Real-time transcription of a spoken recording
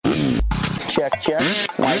check, check.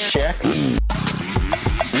 Mic check.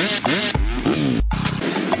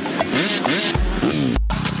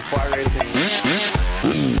 Fly racing.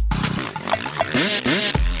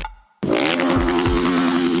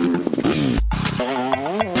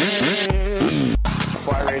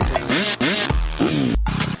 Fly racing.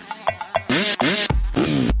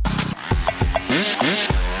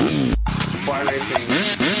 Fly racing.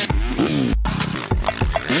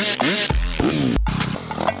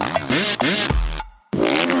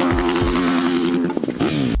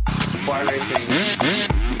 Fly racing.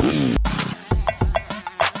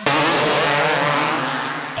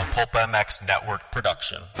 A Pulp MX Network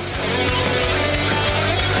production.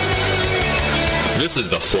 This is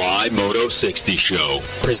the Fly Moto 60 Show.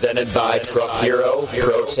 Presented by Truck Hero,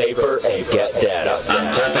 Pro Taper, and Get Data.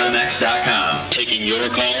 On PulpMX.com. Taking your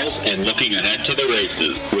calls and looking ahead to the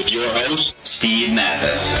races. With your host, Steve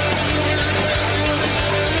Matthes.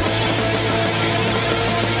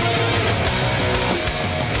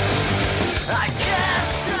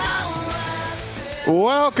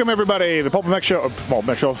 Welcome, everybody. The Pulp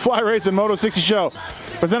MX Show, Fly Racing Moto 60 Show,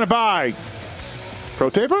 presented by Pro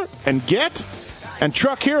Taper and Get and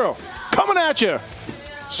Truck Hero. Coming at you.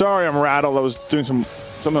 Sorry, I'm rattled. I was doing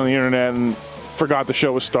something on the internet and forgot the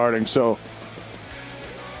show was starting, so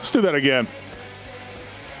let's do that again.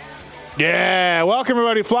 Yeah, welcome,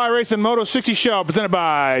 everybody. Fly Racing Moto 60 Show, presented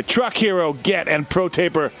by Truck Hero, Get and Pro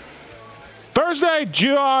Taper. Thursday,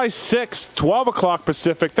 July 6th, 12 o'clock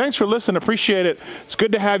Pacific. Thanks for listening. Appreciate it. It's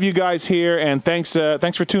good to have you guys here, and thanks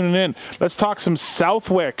for tuning in. Let's talk some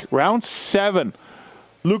Southwick. Round 7.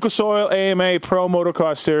 Lucas Oil AMA Pro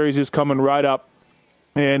Motocross Series is coming right up.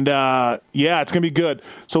 And, yeah, it's going to be good.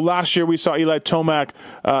 So last year we saw Eli Tomac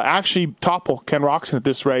actually topple Ken Roczen at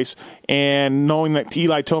this race. And knowing that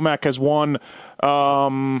Eli Tomac has won 4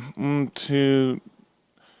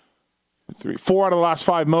 out of the last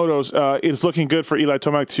 5 motos, it's looking good for Eli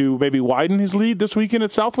Tomac to maybe widen his lead this weekend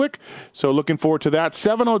at Southwick. So looking forward to that.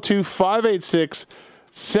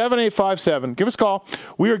 702-586-7857. Give us a call.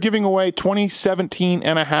 We are giving away 2017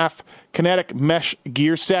 and a half Kinetic Mesh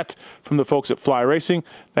gear set from the folks at Fly Racing.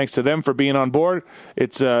 Thanks to them for being on board.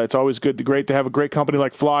 It's always great to have a great company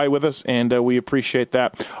like Fly with us, and we appreciate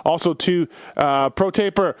that. Also, to Pro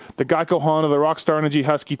Taper, the Geico Honda, the Rockstar Energy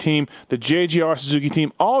Husky team, the JGR Suzuki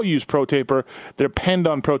team, all use Pro Taper. They depend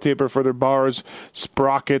on Pro Taper for their bars,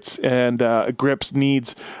 sprockets, and grips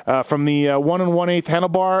needs. From the 1 1/8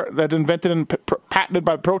 handlebar that's invented and patented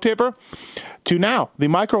by Pro Taper, to now the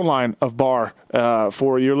micro line of bar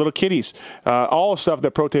for your little kiddies. All stuff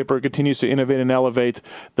that Pro Taper continues to innovate and elevate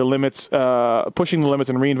the limits, pushing the limits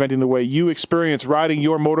and reinventing the way you experience riding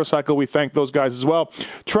your motorcycle. We thank those guys as well.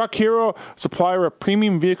 Truck Hero, supplier of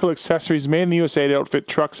premium vehicle accessories made in the USA to outfit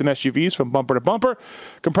trucks and SUVs from bumper to bumper.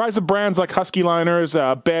 Comprised of brands like Husky Liners,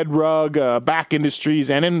 Bed Rug, Back Industries,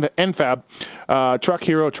 and Enfab. Truck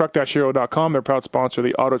Hero, truck-hero.com. They're proud sponsor of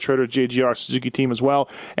the Auto Trader JGR Suzuki team as well.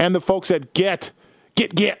 And the folks at Get.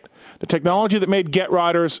 The technology that made Get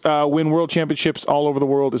riders win world championships all over the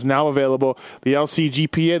world is now available. The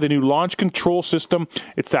LCGPA, the new launch control system,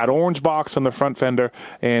 it's that orange box on the front fender,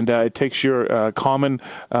 and it takes your common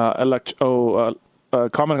electrical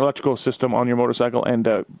system on your motorcycle, and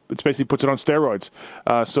it basically puts it on steroids.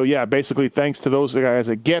 So yeah, basically thanks to those guys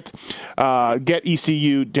at Get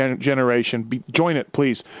ECU generation. Join it,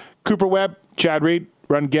 please. Cooper Webb, Chad Reed,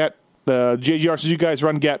 run Get. The JGR Suzuki guys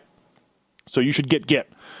run Get. So you should get.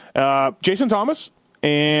 Jason Thomas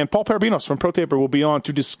and Paul Parabinos from Pro Taper will be on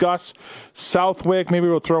to discuss Southwick. Maybe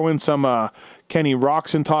we'll throw in some Kenny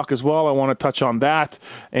Roczen talk as well. I want to touch on that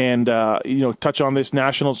and touch on this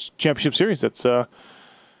National Championship Series. That's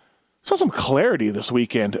saw some clarity this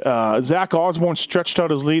weekend. Zach Osborne stretched out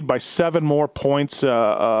his lead by 7 more points,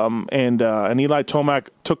 and Eli Tomac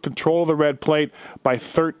took control of the red plate by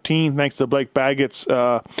 13, thanks to Blake Baggett's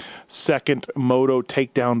second moto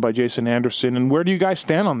takedown by Jason Anderson. And where do you guys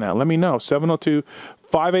stand on that? Let me know.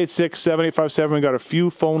 702-586-7857. We got a few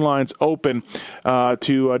phone lines open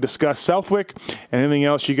to discuss Southwick and anything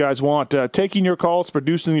else you guys want. Taking your calls,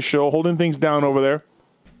 producing the show, holding things down over there.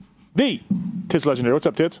 The Tits Legendary. What's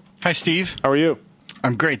up, Tits? Hi, Steve. How are you?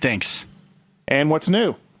 I'm great, thanks. And what's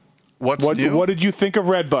new? What's new? What did you think of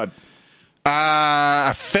Redbud?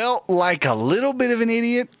 I felt like a little bit of an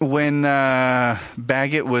idiot when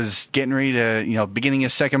Baggett was getting ready to, beginning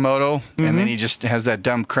his second moto, and then he just has that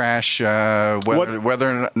dumb crash. Whether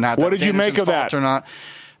or not what did you make of that or not.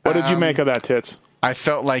 What did you make of that, Tits? I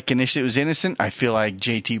felt like initially it was innocent. I feel like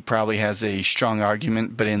JT probably has a strong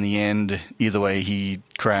argument, but in the end, either way, he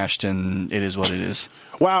crashed, and it is what it is.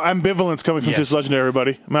 Wow, ambivalence coming from Yes. this legendary,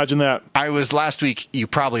 everybody. Imagine that. I was last week, you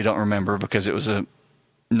probably don't remember because it was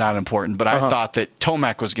not important, but I thought that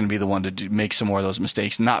Tomac was going to be the one to make some more of those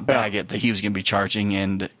mistakes, not Baggett, that he was going to be charging,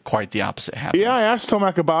 and quite the opposite happened. Yeah, I asked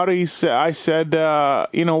Tomac about it. I said,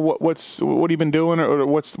 what have you been doing, or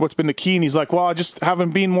what's been the key? And he's like, well, I just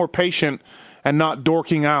haven't been more patient and not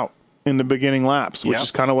dorking out in the beginning laps, which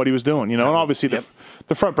is kind of what he was doing, And obviously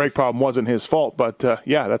the front brake problem wasn't his fault, but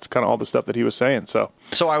that's kind of all the stuff that he was saying. So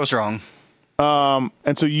I was wrong.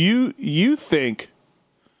 And so you think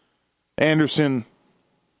Anderson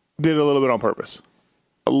did it a little bit on purpose?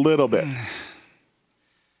 A little bit.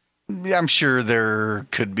 I'm sure there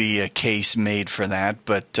could be a case made for that,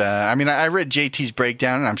 but I read JT's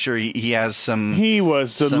breakdown, and I'm sure he has some. He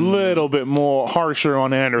was a little bit more harsher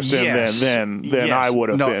on Anderson than I would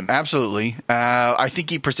have been. Absolutely. I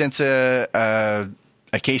think he presents a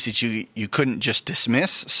case that you couldn't just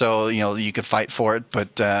dismiss, so you could fight for it,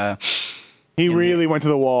 but. He really went to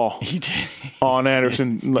the wall. He did on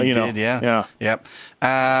Anderson. He did, yeah. Yep.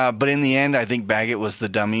 But in the end, I think Baggett was the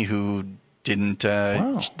dummy who didn't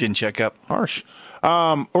check up. Harsh.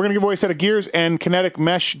 We're going to give away a set of gears and kinetic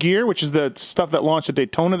mesh gear, which is the stuff that launched at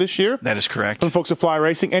Daytona this year. That is correct. From folks at Fly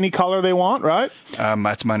Racing, any color they want, right?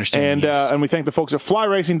 That's my understanding. And yes. And we thank the folks at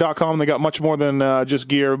FlyRacing.com. They got much more than just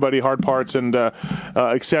gear, everybody, hard parts and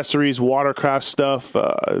accessories, watercraft stuff,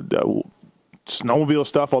 snowmobile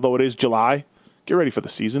stuff. Although it is July, get ready for the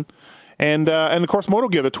season. And of course, Moto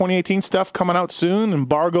Gear, the 2018 stuff coming out soon.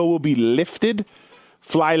 Embargo will be lifted.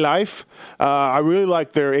 Fly Life. I really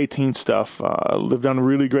like their 18 stuff. They've done a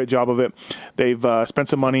really great job of it. They've spent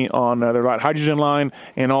some money on their light hydrogen line,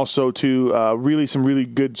 and also to some really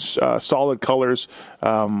good solid colors,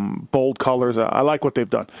 bold colors. I like what they've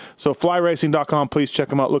done. So flyracing.com, please check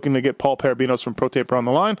them out. Looking to get Paul Parabinos from Pro Taper on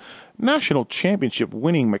the line. National championship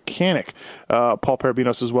winning mechanic, Paul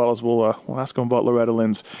Parabinos, as well as we'll ask him about Loretta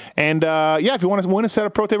Lynn's. And if you want to win a set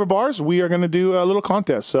of Pro Taper bars, we are going to do a little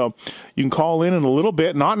contest. So you can call in a little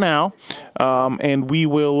bit, not now, and we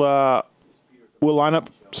will we'll line up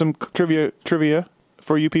some trivia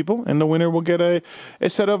for you people, and the winner will get a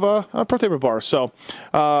set of Pro Taper bars. So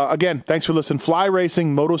again, thanks for listening. Fly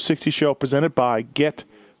Racing Moto 60 Show presented by Get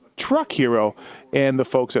Truck Hero and the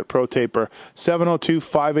folks at Pro Taper.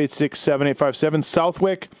 702-586-7857.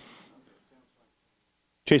 Southwick.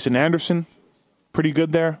 Jason Anderson, pretty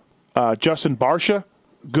good there. Justin Barsha,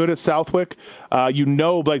 good at Southwick.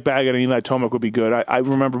 Blake Baggett and Eli Tomac would be good. I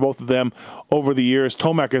remember both of them over the years.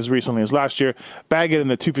 Tomac as recently as last year. Baggett in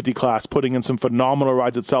the 250 class, putting in some phenomenal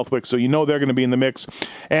rides at Southwick, so they're going to be in the mix.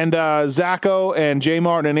 And Zacho and J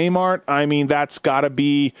Martin and A Mart, that's got to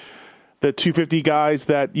be the 250 guys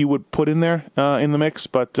that you would put in there in the mix.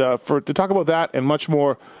 But to talk about that and much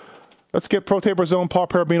more, let's get Pro Taper Zone Paul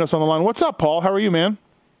Parabinos on the line. What's up, Paul? How are you, man?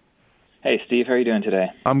 Hey, Steve. How are you doing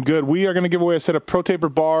today? I'm good. We are going to give away a set of Pro Taper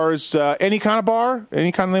bars. Any kind of bar?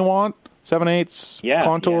 Any kind they want? 7/8,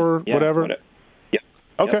 Contour, whatever?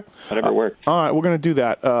 Okay. Yep, whatever works. All right, we're going to do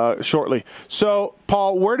that shortly. So,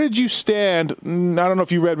 Paul, where did you stand? I don't know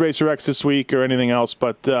if you read Racer X this week or anything else,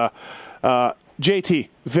 but JT,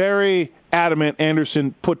 very adamant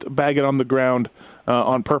Anderson put Baggett on the ground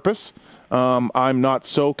on purpose. I'm not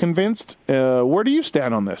so convinced. Where do you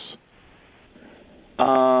stand on this?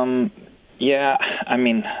 Yeah, I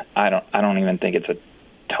don't even think it's a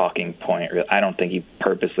talking point. I don't think he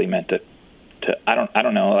purposely meant to I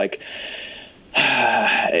don't know,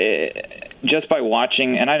 just by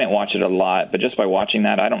watching, and I didn't watch it a lot, but just by watching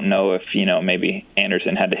that, I don't know if, maybe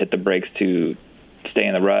Anderson had to hit the brakes to stay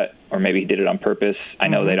in the rut, or maybe he did it on purpose. I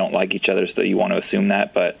know they don't like each other, so you want to assume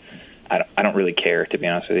that, but I don't really care, to be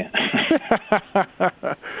honest with you.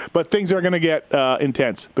 But things are going to get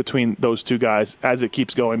intense between those two guys as it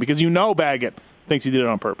keeps going, because Baggett thinks he did it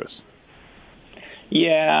on purpose.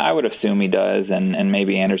 Yeah, I would assume he does, and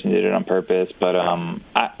maybe Anderson did it on purpose, but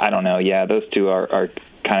I don't know. Yeah, those two are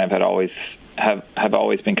kind of have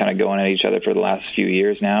always been kind of going at each other for the last few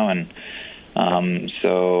years now, and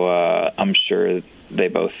so I'm sure they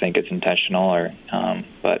both think it's intentional,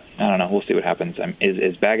 but I don't know. We'll see what happens.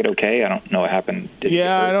 Is Baggett okay? I don't know what happened.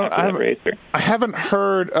 I haven't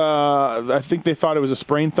heard. I think they thought it was a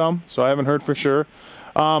sprained thumb, so I haven't heard for sure.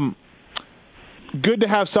 Good to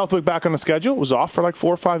have Southwick back on the schedule. It was off for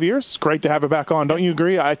 4 or 5 years. It's great to have it back on. Don't you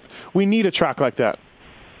agree? We need a track like that.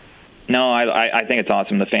 No, I think it's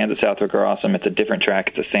awesome. The fans at Southwick are awesome. It's a different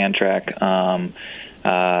track. It's a sand track.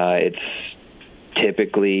 It's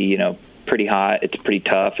typically, pretty hot. It's pretty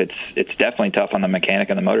tough. It's definitely tough on the mechanic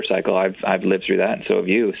and the motorcycle. I've lived through that, and so have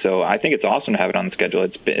you. So I think it's awesome to have it on the schedule.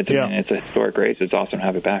 It's a historic race. It's awesome to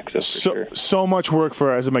have it back. So much work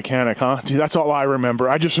for as a mechanic, huh? Gee, that's all I remember.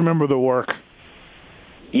 I just remember the work.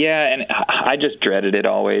 Yeah, and I just dreaded it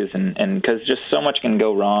always, and because just so much can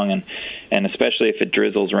go wrong, and especially if it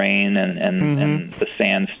drizzles rain and the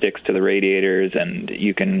sand sticks to the radiators, and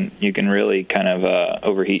you can really kind of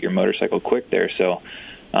overheat your motorcycle quick there. So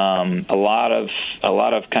a lot of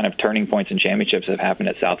kind of turning points in championships have happened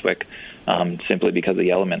at Southwick simply because of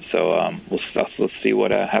the elements. So we'll see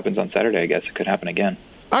what happens on Saturday. I guess it could happen again.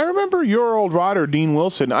 I remember your old rider, Dean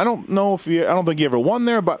Wilson. I don't think he ever won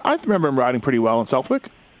there, but I remember him riding pretty well in Southwick.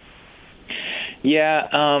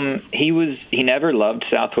 Yeah, he never loved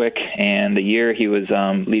Southwick, and the year he was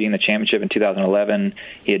leading the championship in 2011,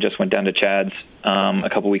 he had just went down to Chad's a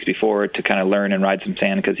couple weeks before to kind of learn and ride some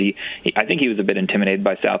sand, because I think he was a bit intimidated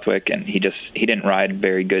by Southwick, and he didn't ride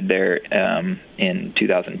very good there in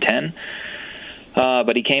 2010.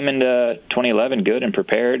 But he came into 2011 good and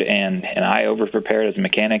prepared, and I over-prepared as a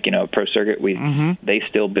mechanic. Pro circuit, they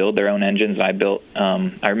still build their own engines. I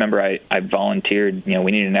remember I volunteered, we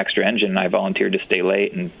needed an extra engine, and I volunteered to stay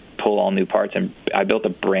late and pull all new parts, and I built a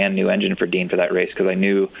brand new engine for Dean for that race, because I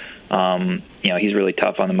knew, he's really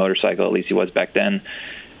tough on the motorcycle, at least he was back then,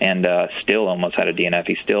 and still almost had a DNF.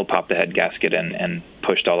 He still popped the head gasket and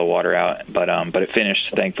pushed all the water out. But it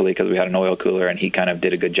finished, thankfully, because we had an oil cooler, and he kind of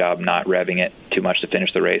did a good job not revving it too much to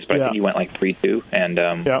finish the race. But I think he went like 3-2,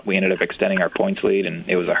 and we ended up extending our points lead. And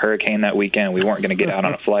it was a hurricane that weekend. We weren't going to get out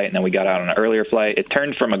on a flight, and then we got out on an earlier flight. It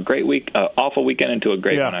turned from a great awful weekend into a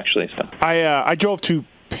great one, actually. So I drove to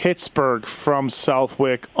Pittsburgh from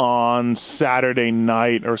Southwick on Saturday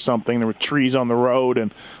night or something. There were trees on the road,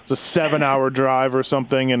 and it was a 7-hour drive or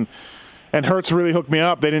something, and Hertz really hooked me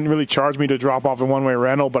up. They didn't really charge me to drop off a one-way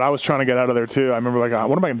rental, but I was trying to get out of there too. I remember what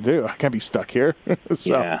am I going to do? I can't be stuck here.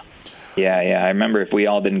 So. Yeah. I remember if we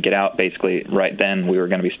all didn't get out basically right then, we were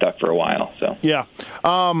going to be stuck for a while. So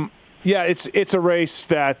it's a race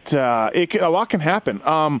that a lot can happen.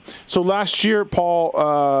 So last year, Paul,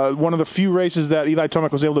 one of the few races that Eli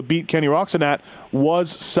Tomac was able to beat Kenny Roczen at was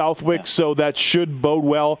Southwick, so that should bode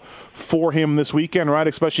well for him this weekend, right?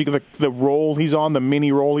 Especially the role he's on, the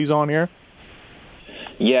mini role he's on here.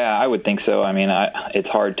 Yeah, I would think so. I mean, it's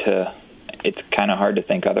kind of hard to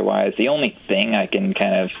think otherwise. The only thing I can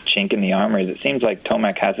kind of chink in the armor is it seems like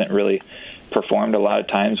Tomac hasn't really performed a lot of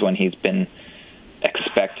times when he's been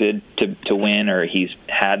expected to win or he's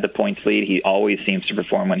had the points lead. He always seems to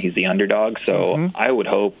perform when he's the underdog. So I would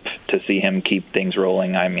hope to see him keep things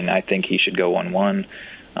rolling. I mean, I think he should go 1-1.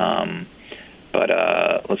 But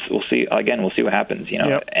we'll see. Again, we'll see what happens.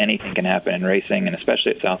 Anything can happen in racing, and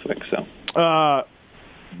especially at Southwick. So.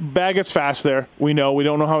 Baggett's fast there. We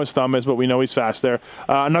don't know how his thumb is, but we know he's fast there.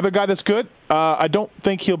 Another guy that's good. I don't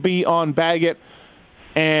think he'll be on Baggett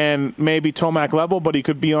and maybe Tomac level, but he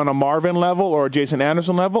could be on a Marvin level or a Jason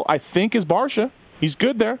Anderson level. I think is Barsha. He's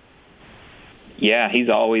good there. Yeah, he's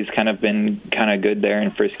always kind of been kind of good there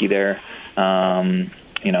and frisky there.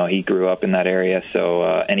 He grew up in that area, so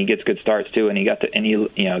and he gets good starts too. And he got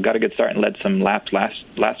a good start and led some laps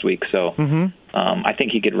last week. So I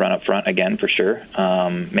think he could run up front again for sure.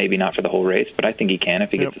 Maybe not for the whole race, but I think he can if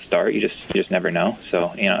he gets a start. You just never know.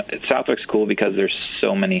 So Southwick's cool because there's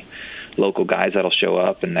so many local guys that'll show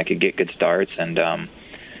up and that could get good starts. And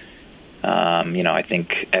I think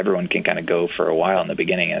everyone can kind of go for a while in the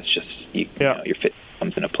beginning. It's just your fit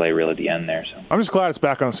comes into play real at the end there. So I'm just glad it's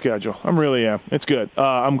back on schedule. I'm really It's good.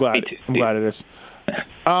 I'm glad. Me too. I'm glad it is.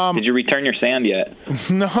 Did you return your sand yet?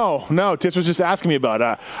 No. Tits was just asking me about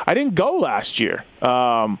it. I didn't go last year.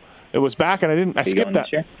 It was back, and I skipped that.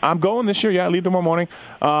 I'm going this year. Yeah, I leave tomorrow morning.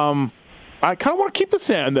 I kind of want to keep the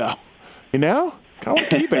sand though. Kind of want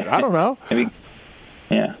to keep it. I don't know.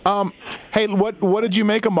 Yeah. Hey, what did you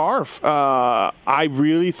make of Marv? I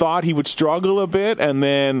really thought he would struggle a bit, and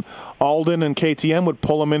then Alden and KTM would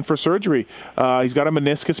pull him in for surgery. He's got a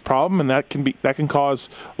meniscus problem, and that can cause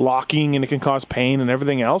locking, and it can cause pain and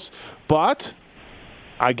everything else. But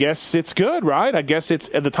I guess it's good, right? I guess it's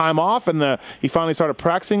at the time off, and he finally started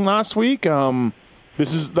practicing last week.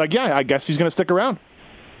 This is I guess he's going to stick around.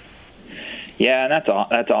 Yeah, and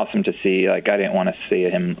that's awesome to see. I didn't want to see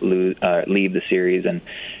him leave the series, and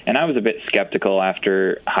I was a bit skeptical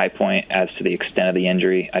after High Point as to the extent of the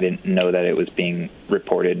injury. I didn't know that it was being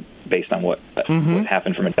reported based on what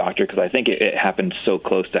happened from a doctor, because I think it happened so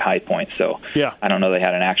close to High Point. So I don't know they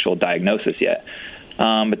had an actual diagnosis yet.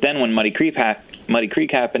 But then when Muddy Creek Muddy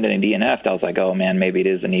Creek happened and he DNF'd, I was like, oh man, maybe it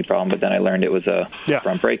is a knee problem. But then I learned it was a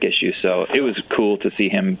front brake issue. So it was cool to see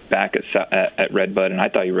him back at Redbud, and I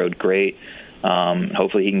thought he rode great.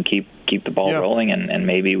 Hopefully he can keep the ball rolling, and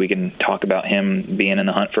maybe we can talk about him being in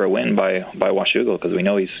the hunt for a win by Washougal, because we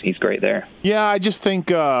know he's great there. Yeah, I just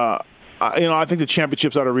think I think the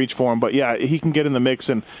championship's out of reach for him, but yeah, he can get in the mix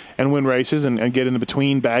and win races and get in the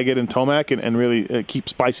between Baggett and Tomac and really keep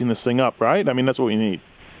spicing this thing up, right? I mean, that's what we need.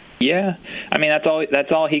 Yeah, I mean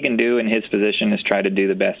that's all he can do in his position is try to do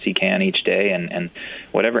the best he can each day, and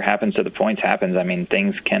whatever happens to the points happens. I mean,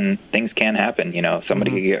 things can happen.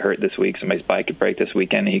 Somebody could get hurt this week, somebody's bike could break this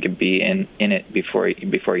weekend, and he could be in it before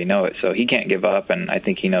you know it. So he can't give up, and I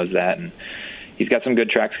think he knows that, and he's got some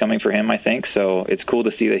good tracks coming for him, I think. So it's cool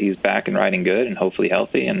to see that he's back and riding good and hopefully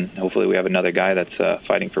healthy, and hopefully we have another guy that's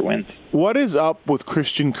fighting for wins. What is up with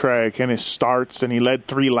Christian Craig and his starts? And he led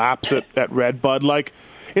 3 laps at Redbud. Like,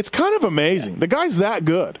 it's kind of amazing. The guy's that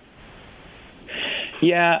good.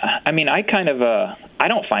 Yeah, I mean, I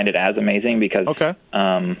don't find it as amazing because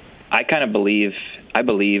I kind of believe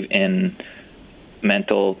in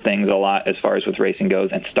mental things a lot as far as with racing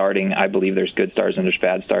goes, and starting. I believe there's good starters and there's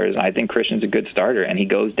bad starters. And I think Christian's a good starter, and he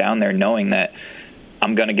goes down there knowing that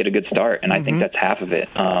I'm going to get a good start, and I think that's half of it.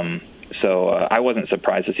 So I wasn't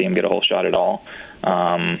surprised to see him get a whole shot at all.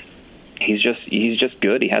 He's just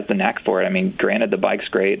good. He has the knack for it. I mean, granted the bike's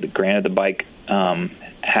great. Granted the bike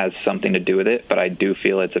has something to do with it, but I do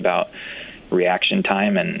feel it's about reaction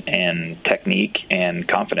time and technique and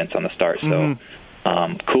confidence on the start. So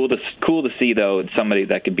cool to see though somebody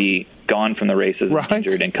that could be gone from the races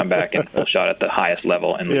injured and come back and full shot at the highest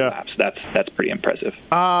level in the laps. That's pretty impressive.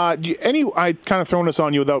 I kind of throwing this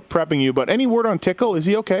on you without prepping you, but any word on Tickle? Is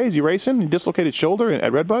he okay? Is he racing? He dislocated shoulder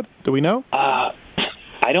at Redbud? Do we know?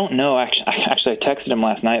 I don't know. Actually, I texted him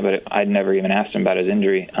last night, but I'd never even asked him about his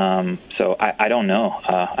injury. So I don't know.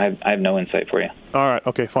 I have no insight for you. All right.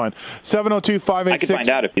 Okay, fine. 702-586. I could find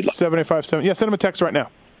out if you'd like. 785-7. Yeah, send him a text right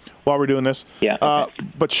now while we're doing this. Yeah. Okay.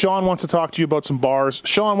 But Sean wants to talk to you about some bars.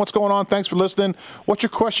 Sean, what's going on? Thanks for listening. What's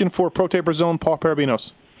your question for Pro Taper Zone, Paul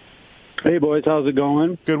Parabinos? Hey, boys. How's it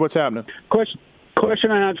going? Good. What's happening?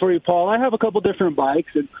 Question I had for you, Paul. I have a couple different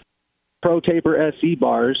bikes and Pro Taper SE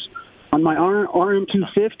bars. On my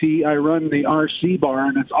RM250, I run the RC bar,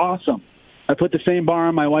 and it's awesome. I put the same bar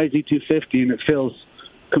on my YZ250, and it feels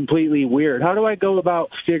completely weird. How do I go about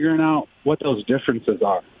figuring out what those differences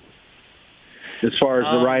are as far as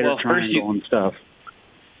the rider triangle and stuff?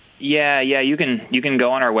 Yeah, you can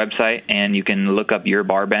go on our website and you can look up your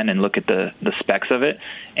bar bend and look at the specs of it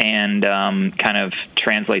and kind of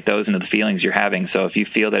translate those into the feelings you're having. So if you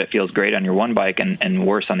feel that it feels great on your one bike and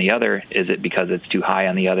worse on the other, is it because it's too high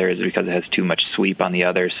on the other? Is it because it has too much sweep on the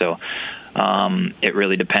other? So it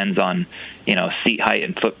really depends on seat height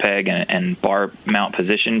and foot peg and bar mount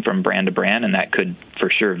position from brand to brand, and that could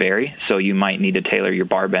for sure vary. So you might need to tailor your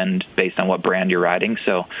bar bend based on what brand you're riding.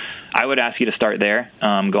 So I would ask you to start there,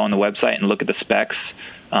 go on the website and look at the specs,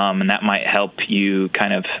 and that might help you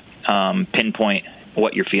kind of pinpoint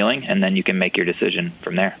what you're feeling, and then you can make your decision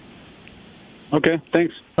from there. Okay,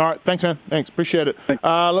 thanks. All right, thanks, man. Thanks, appreciate it. We're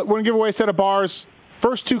going to give away a set of bars.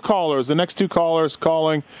 First 2 callers, the next 2 callers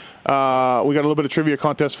calling, we got a little bit of trivia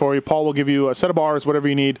contest for you. Paul will give you a set of bars, whatever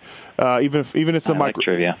you need, even if it's the micro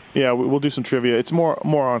trivia. Yeah, we'll do some trivia. It's more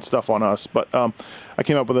on stuff on us, but I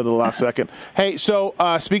came up with it at the last second. Hey, so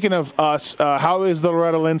speaking of us, how is the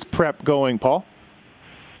Loretta Lynn's prep going, Paul?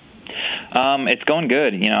 It's going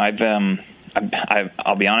good.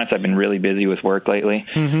 I'll be honest, I've been really busy with work lately.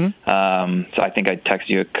 So I think I texted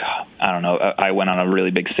you, I don't know, I went on a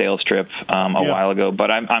really big sales trip a while ago,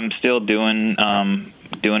 but I'm still doing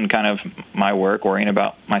kind of my work, worrying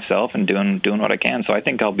about myself and doing what I can. So I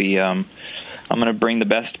think I'll be, I'm going to bring the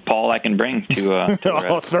best Paul I can bring to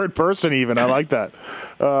third person even. I like that.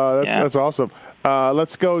 That's awesome.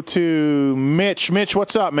 Let's go to Mitch. Mitch,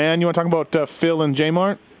 what's up, man? You want to talk about Phil and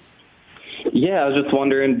J-Mart? Yeah, I was just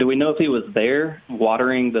wondering, do we know if he was there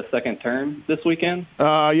watering the second turn this weekend?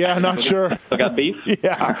 Yeah, not sure. So got beef?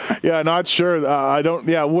 yeah, not sure. I don't.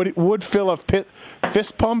 Yeah, would Phil have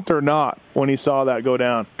fist pumped or not when he saw that go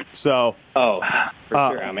down? So. Oh, for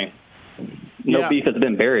sure. I mean, no beef has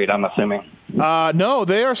been buried, I'm assuming. No,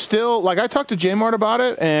 they are still, like, I talked to J-Mart about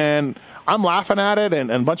it, and I'm laughing at it, and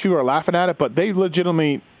a bunch of people are laughing at it, but they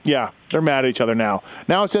legitimately, they're mad at each other now.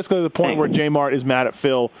 Now it's escalated to the point where J-Mart is mad at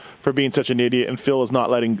Phil for being such an idiot, and Phil is not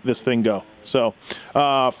letting this thing go. So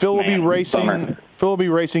Phil will be racing. Bummer. Phil will be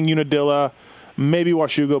racing Unadilla, maybe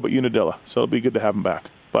Washougal, but Unadilla. So it'll be good to have him back.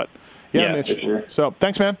 But Mitch. For sure. So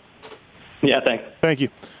thanks, man. Yeah, thanks. Thank you.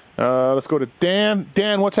 Let's go to Dan.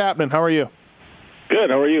 Dan, what's happening? How are you? Good.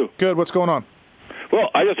 How are you? Good. What's going on? Well,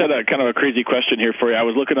 I just had a kind of a crazy question here for you. I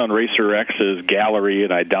was looking on Racer X's gallery,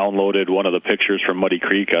 and I downloaded one of the pictures from Muddy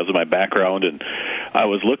Creek as my background, and I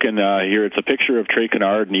was looking here. It's a picture of Trey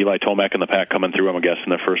Kennard and Eli Tomac in the pack coming through, I'm guessing,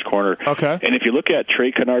 the first corner. Okay. And if you look at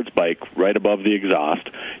Trey Kennard's bike right above the exhaust,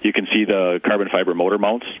 you can see the carbon fiber motor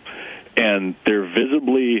mounts, and they're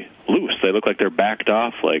visibly loose. They look like they're backed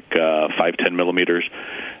off like 5-10 millimeters.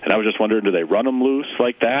 And I was just wondering, do they run them loose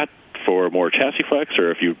like that for more chassis flex, or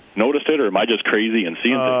if you noticed it, or am I just crazy and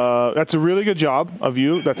seeing things? That's a really good job of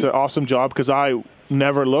you. That's an awesome job, because I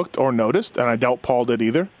never looked or noticed, and I doubt Paul did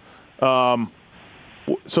either. So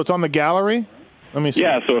it's on the gallery? Let me see.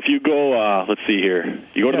 Yeah, so if you go, let's see here.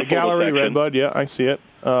 You go to the gallery, section. Redbud, yeah, I see it.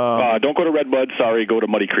 Don't go to Redbud, sorry, go to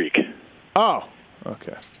Muddy Creek. Oh,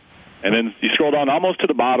 okay. And then you scroll down almost to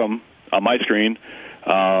the bottom on my screen.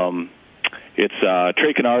 It's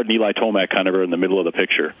Trey Kennard and Eli Tomac kind of are in the middle of the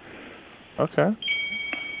picture. Okay.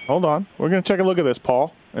 Hold on. We're going to take a look at this,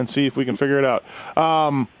 Paul, and see if we can figure it out.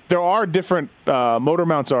 There are different motor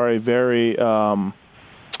mounts are a very a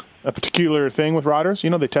particular thing with riders. You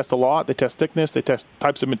know, they test a lot. They test thickness. They test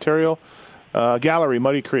types of material. Gallery,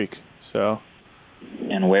 Muddy Creek. So.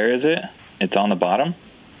 And where is it? It's on the bottom?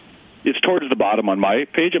 It's towards the bottom on my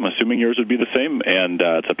page. I'm assuming yours would be the same. And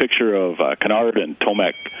it's a picture of Kennard and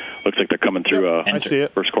Tomac. Looks like they're coming through I see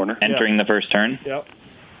it. First corner. Entering the first turn? Yep.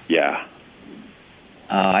 Yeah.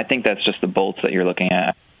 I think that's just the bolts that you're looking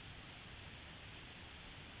at.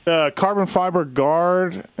 Carbon fiber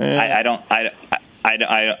guard. I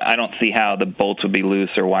don't see how the bolts would be loose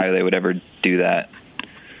or why they would ever do that.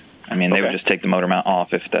 I mean, they would just take the motor mount off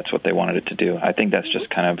if that's what they wanted it to do. I think that's just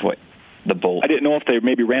kind of what the bolt. I didn't know if they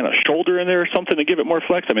maybe ran a shoulder in there or something to give it more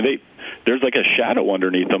flex. I mean, there's like a shadow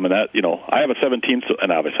underneath them, and that, you know, I have a 17,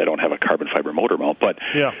 and obviously I don't have a carbon fiber motor mount, but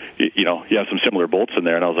yeah, you know, you have some similar bolts in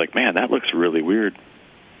there, and I was like, man, that looks really weird.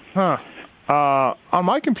 Huh. On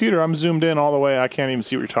my computer, I'm zoomed in all the way. I can't even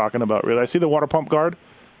see what you're talking about, really. I see the water pump guard,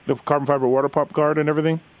 the carbon fiber water pump guard and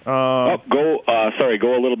everything. Go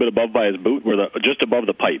a little bit above by his boot, just above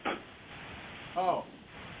the pipe. Oh.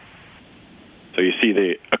 So you see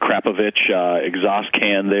the Akrapovich exhaust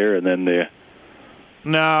can there, and then the...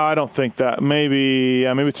 No, I don't think that. Maybe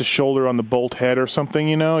it's a shoulder on the bolt head or something,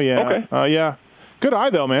 you know? Yeah. Okay. Yeah. Good eye,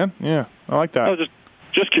 though, man. Yeah, I like that. I was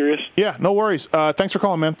just curious. Yeah, no worries. Thanks for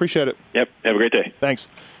calling, man. Appreciate it. Yep. Have a great day. Thanks.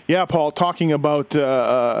 Yeah, Paul, talking about,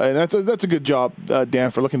 and that's a good job,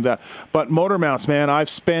 Dan, for looking at that. But motor mounts, man, I've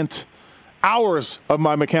spent hours of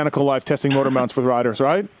my mechanical life testing motor mounts with riders,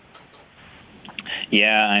 right?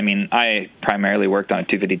 Yeah, I mean, I primarily worked on a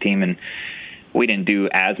 250 team, and we didn't do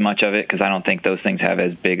as much of it because I don't think those things have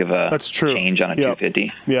as big of a change on a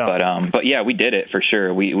 250. Yeah. But yeah, we did it for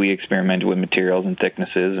sure. We experimented with materials and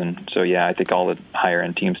thicknesses, and so yeah, I think all the higher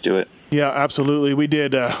end teams do it. Yeah, absolutely. We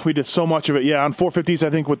did so much of it. Yeah, on 450s, I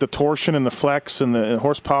think with the torsion and the flex and the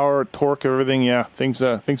horsepower, torque, everything. Yeah, things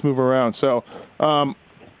move around. So,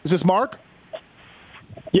 is this Mark?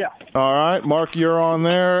 Yeah. All right, Mark, you're on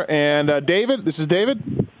there. And David, this is David?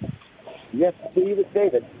 Yes, Steve, it's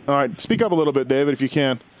David. All right, speak up a little bit, David, if you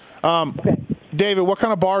can. Okay. David, what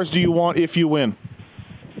kind of bars do you want if you win?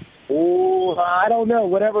 Oh, I don't know.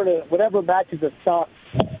 Whatever matches the stock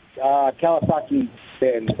Kawasaki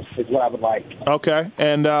bin is what I would like. Okay.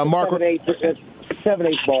 And Mark...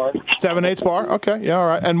 7/8 bar. 7/8 bar? Okay, yeah, all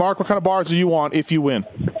right. And Mark, what kind of bars do you want if you win?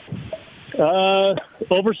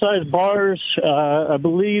 Oversized bars. I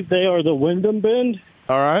believe they are the Wyndham bend.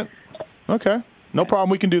 All right. Okay. No problem.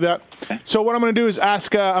 We can do that. So what I'm going to do is I'm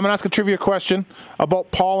going to ask a trivia question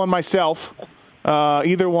about Paul and myself,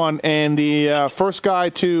 either one. And the first guy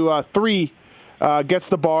to 3 gets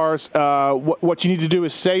the bars. What you need to do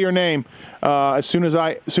is say your name as soon as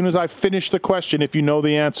I finish the question, if you know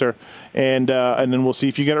the answer, and then we'll see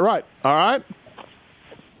if you get it right. All right.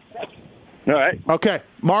 All right. Okay.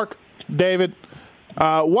 Mark, David,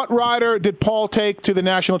 what rider did Paul take to the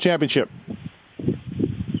national championship?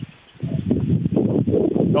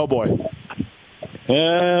 Oh, boy. I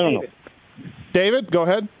don't know. David, go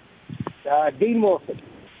ahead. Dean Wilson.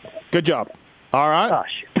 Good job. All right.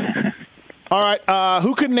 Gosh. All right.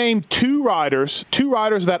 Who could name two riders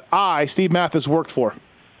that I, Steve Matthes, worked for?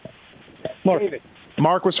 Mark. David.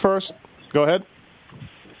 Mark was first. Go ahead.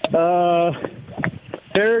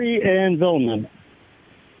 Barry and Villeman.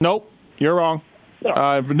 Nope. You're wrong.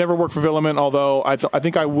 I've never worked for Villeman, although I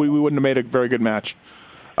think we wouldn't have made a very good match.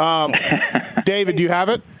 David, do you have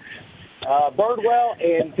it? Birdwell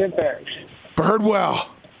and Tim Parrish. Birdwell.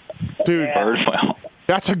 Dude. Yeah. Birdwell.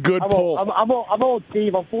 That's a good pull. I'm old,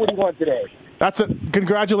 Steve. I'm 41 today.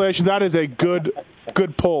 Congratulations. That is a good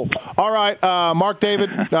pull. All right, Mark, David.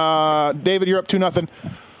 David, you're up 2-0.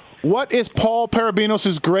 What is Paul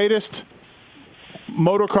Parabinos' greatest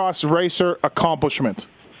motocross racer accomplishment?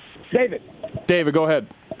 David, go ahead.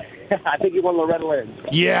 I think you won Loretta Lynn.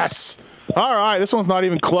 Yes. All right, this one's not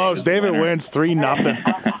even close. David wins 3-0.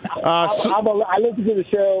 I listen to the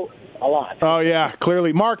show a lot. Oh, yeah,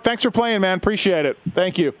 clearly. Mark, thanks for playing, man. Appreciate it.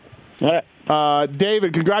 Thank you.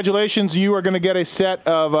 David, congratulations. You are going to get a set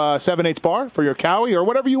of 7/8 bar for your Cowie or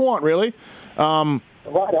whatever you want, really. Right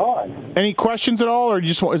on. Any questions at all, or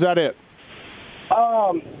is that it?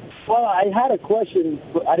 Well, I had a question.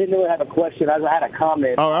 I didn't really have a question. I had a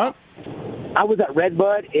comment. All right. I was at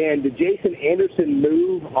Redbud, and the Jason Anderson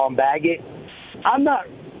move on Baggett. I'm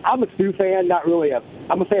a Stu fan, not really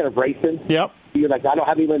I'm a fan of racing. Yep. Like, I don't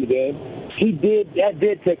have him in the game. That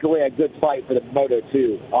did take away a good fight for the Moto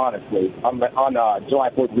 2, honestly, on July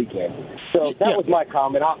 4th weekend. So that was my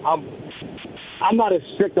comment. I'm not as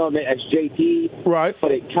strict on it as JT, right?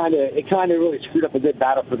 But it kind of really screwed up a good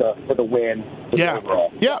battle for the win.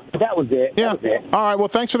 Overall. Yeah. But that was it. Yeah. All right. Well,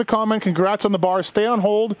 thanks for the comment. Congrats on the bar. Stay on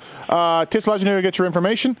hold. Tis Legendary will get your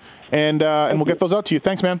information, and we'll get those out to you.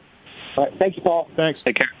 Thanks, man. All right. Thank you, Paul. Thanks.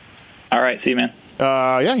 Take care. All right. See you, man.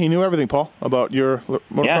 Yeah, he knew everything, Paul, about your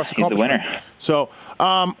motocross accomplishment. He's the winner. So,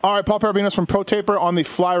 all right, Paul Parabinos from Pro Taper on the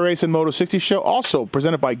Fly Race and Moto 60 show, also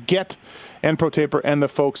presented by Get and Pro Taper and the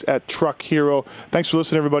folks at Truck Hero. Thanks for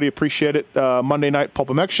listening, everybody. Appreciate it. Monday night, Pulp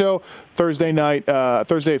MX show. Thursday,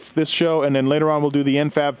 this show, and then later on we'll do the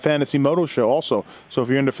NFAB Fantasy Moto show also. So if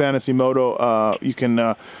you're into Fantasy Moto, you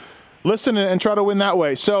can listen and try to win that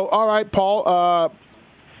way. So, all right, Paul,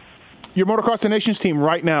 your Motocross the Nations team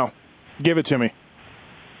right now. Give it to me.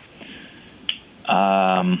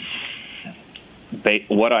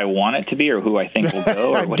 What I want it to be, or who I think will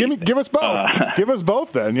go. Or give us both. Give us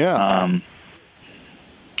both, then. Yeah.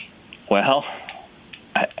 Well,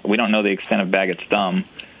 we don't know the extent of Baggett's thumb,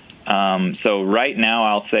 so right now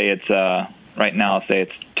I'll say it's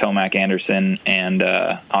Tomac, Anderson, and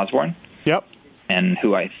Osborne. Yep. And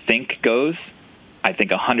who I think goes, I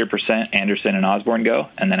think 100% Anderson and Osborne go,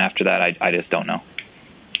 and then after that, I just don't know.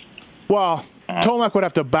 Well, Tomac would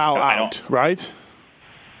have to bow out, right?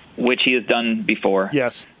 Which he has done before.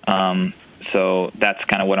 Yes. So that's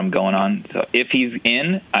kind of what I'm going on. So if he's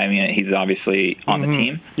in, I mean, he's obviously on the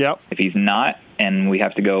team. Yep. If he's not, and we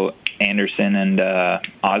have to go Anderson and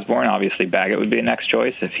Osborne, obviously Baggett would be the next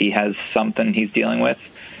choice. If he has something he's dealing with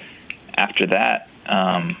after that,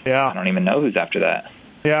 I don't even know who's after that.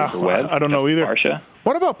 Yeah, Webb, I don't know either. Barsha.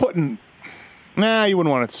 What about putting... Nah, you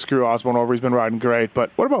wouldn't want to screw Osborne over. He's been riding great.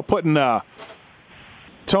 But what about putting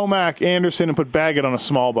Tomac, Anderson, and put Baggett on a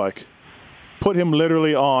small bike? Put him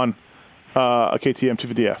literally on a KTM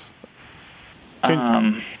 250F.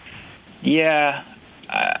 Yeah.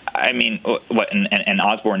 I mean, what? And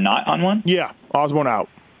Osborne not on one? Yeah, Osborne out.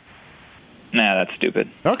 Nah, that's stupid.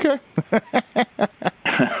 Okay.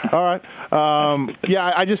 All right.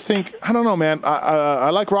 I just think, I don't know, man. I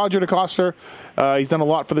like Roger DeCoster. He's done a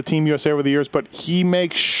lot for the Team USA over the years, but he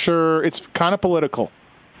makes sure it's kind of political.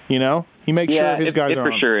 You know, he makes sure his guys are on.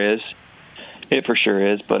 It for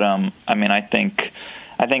sure is. But I mean, I think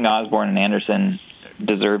Osborne and Anderson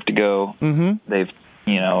deserve to go. Mm-hmm. They've,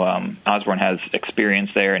 Osborne has experience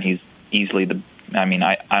there, and he's easily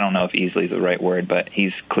I don't know if easily is the right word, but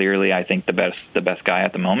he's clearly, I think, the best guy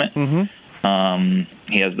at the moment.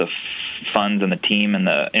 Mm-hmm. He has the funds and the team and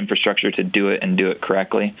the infrastructure to do it and do it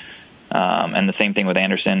correctly. And the same thing with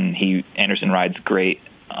Anderson. Anderson rides great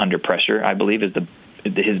under pressure. I believe his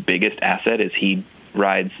biggest asset is he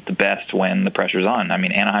rides the best when the pressure's on. I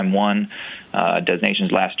mean, Anaheim won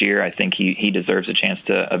Designations last year. I think he deserves a chance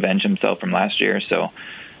to avenge himself from last year. So,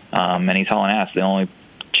 and he's hauling ass. The only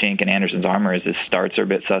chink in Anderson's armor is his starts are a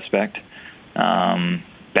bit suspect.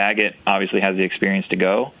 Baggett obviously has the experience to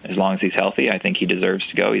go. As long as he's healthy, I think he deserves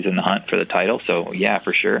to go. He's in the hunt for the title, so yeah,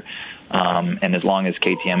 for sure. And as long as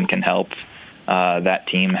KTM can help that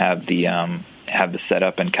team have the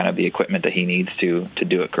setup and kind of the equipment that he needs to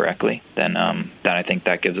do it correctly, then I think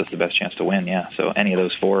that gives us the best chance to win. Yeah. So any of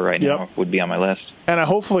those four right now would be on my list. And I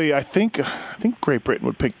think Great Britain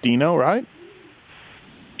would pick Dino, right?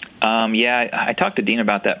 Yeah, I talked to Dean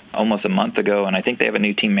about that almost a month ago, and I think they have a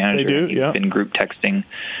new team manager. They do, He's been group texting.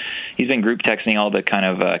 He's been group texting all the kind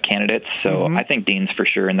of candidates, so I think Dean's for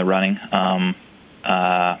sure in the running.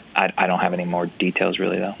 I don't have any more details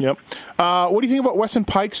really, though. Yep. What do you think about Weston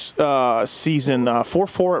Pike's season?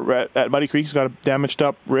 4-4 at Muddy Creek. He's got a damaged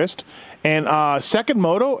up wrist. And second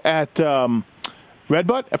moto at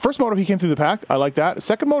Redbud. At first moto, he came through the pack. I like that.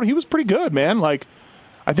 Second moto, he was pretty good, man. Like,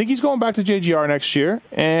 I think he's going back to JGR next year.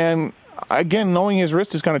 And, again, knowing his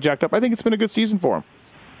wrist is kind of jacked up, I think it's been a good season for him.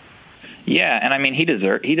 Yeah, and I mean he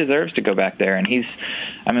deserves to go back there, and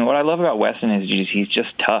what I love about Weston is he's just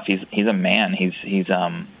tough. He's a man. He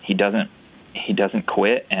doesn't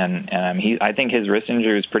quit, and I think his wrist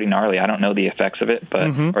injury is pretty gnarly. I don't know the effects of it, but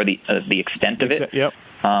or the extent of it. Yep.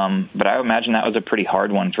 But I imagine that was a pretty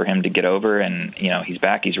hard one for him to get over, and he's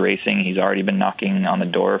back, he's racing, he's already been knocking on the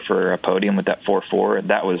door for a podium with that 4.4.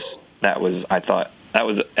 That was I thought that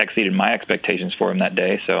was exceeded my expectations for him that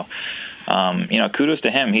day. So kudos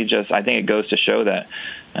to him. I think it goes to show that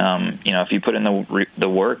if you put in the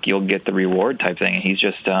work, you'll get the reward type thing. And he's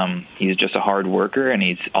just a hard worker, and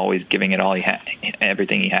he's always giving it all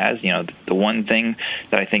everything he has. The one thing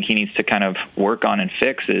that I think he needs to kind of work on and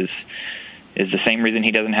fix is the same reason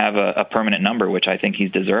he doesn't have a permanent number, which I think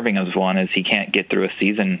he's deserving of one, is he can't get through a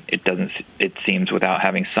season, it seems, without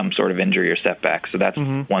having some sort of injury or setback. So that's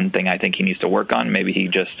one thing I think he needs to work on. Maybe he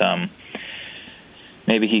just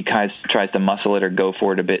maybe he tries to muscle it or go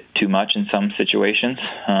for it a bit too much in some situations.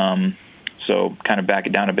 So kind of back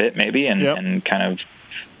it down a bit maybe, and kind of,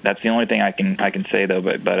 that's the only thing I can say though.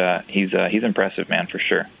 But he's impressive, man, for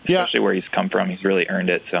sure. Especially where he's come from, he's really earned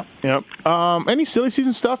it. So any silly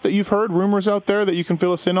season stuff that you've heard, rumors out there that you can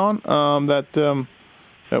fill us in on that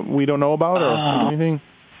we don't know about or anything?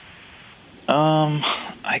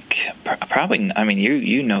 Probably. I mean,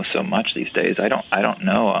 you know so much these days. I don't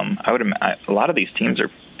know. A lot of these teams are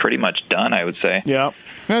pretty much done, I would say. Yeah,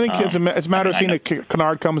 I think it's a matter of seeing if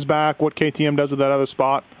Kennard comes back, what KTM does with that other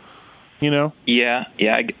spot. Yeah.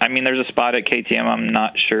 I mean, there's a spot at KTM I'm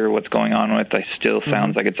not sure what's going on with. I still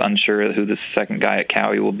sounds like it's unsure who the second guy at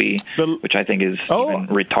Cowie will be, which I think is even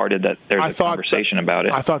retarded that there's a conversation about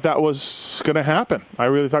it. I thought that was going to happen. I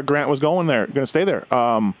really thought Grant was going to stay there.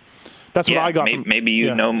 That's what I got. Maybe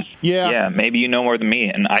you know. Yeah, maybe you know more than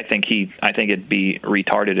me, and I think it'd be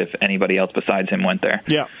retarded if anybody else besides him went there.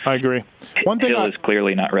 Yeah, I agree. Hill is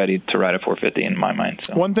clearly not ready to ride a 450 in my mind.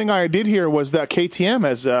 So. One thing I did hear was that KTM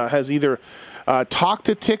has either talked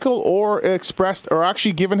to Tickle or expressed or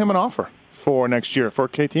actually given him an offer for next year for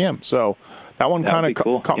KTM. So that one kind of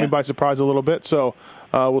caught me by surprise a little bit. So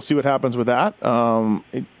we'll see what happens with that.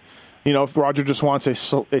 If Roger just wants a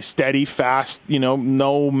steady, fast,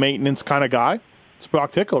 no maintenance kind of guy, it's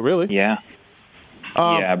Brock Tickle, really. Yeah.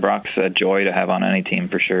 Brock's a joy to have on any team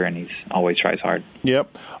for sure, and he's always tries hard.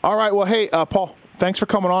 Yep. All right. Well, hey, Paul, thanks for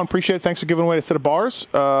coming on. Appreciate it. Thanks for giving away a set of bars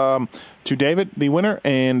to David, the winner,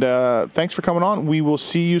 and thanks for coming on. We will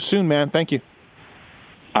see you soon, man. Thank you.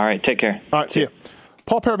 All right. Take care. All right. See you.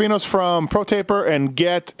 Paul Parabinos from Pro Taper and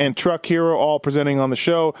Get and Truck Hero, all presenting on the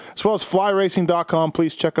show, as well as flyracing.com.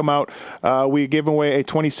 Please check them out. We gave away a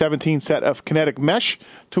 2017 set of kinetic mesh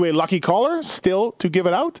to a lucky caller, still to give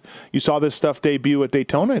it out. You saw this stuff debut at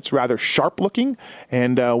Daytona. It's rather sharp looking,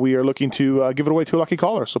 and we are looking to give it away to a lucky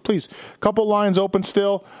caller. So please, couple lines open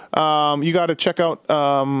still. You got to check out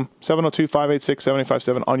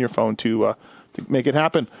 702-586-7057 on your phone to make it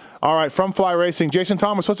happen. All right, from Fly Racing, Jason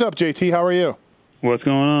Thomas. What's up, JT? How are you? What's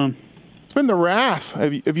going on? It's been the wrath.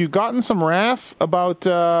 Have you gotten some wrath about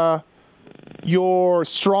your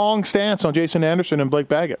strong stance on Jason Anderson and Blake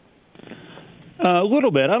Baggett? A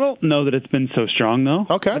little bit. I don't know that it's been so strong, though.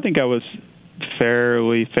 Okay. I think I was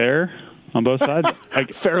fairly fair on both sides.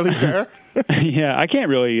 Fairly fair? Yeah, I can't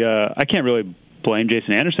really blame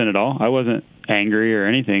Jason Anderson at all. I wasn't angry or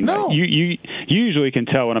anything. No. You usually can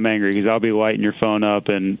tell when I'm angry because I'll be lighting your phone up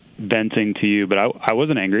and venting to you, but I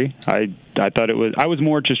wasn't angry. I thought I was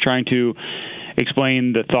more just trying to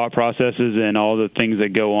explain the thought processes and all the things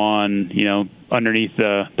that go on, underneath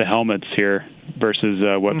the helmets here versus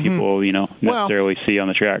what people, necessarily see on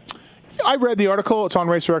the track. I read the article. It's on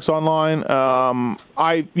RacerX Online.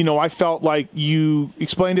 I felt like you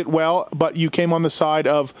explained it well, but you came on the side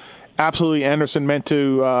of absolutely Anderson meant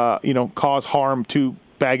to, cause harm to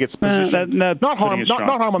Baggett's position. Not harm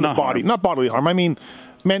on the body, not bodily harm. I mean,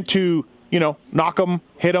 meant to, knock him,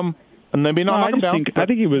 hit him, and maybe not knock him down. I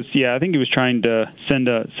think he was trying to send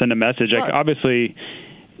a message. Right. Like, obviously,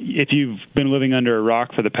 if you've been living under a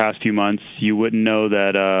rock for the past few months, you wouldn't know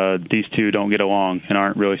that these two don't get along and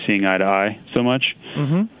aren't really seeing eye to eye so much.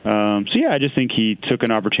 Mm-hmm. I just think he took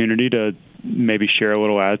an opportunity to maybe share a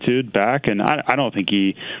little attitude back, and I don't think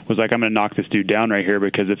he was like, I'm going to knock this dude down right here,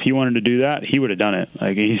 because if he wanted to do that, he would have done it.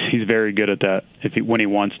 Like, he's very good at that when he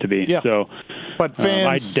wants to be. Yeah. So, but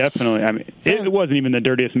fans, it wasn't even the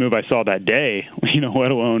dirtiest move I saw that day,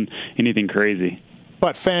 let alone anything crazy.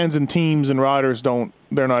 But fans and teams and riders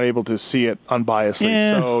they're not able to see it unbiasedly.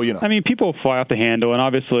 Yeah. So, people fly off the handle, and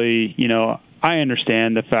obviously, I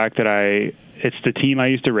understand the fact that it's the team I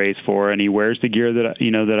used to race for, and he wears the gear that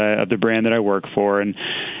of the brand that I work for, and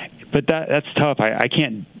But that's tough. I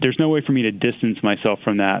can't. There's no way for me to distance myself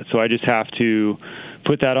from that. So I just have to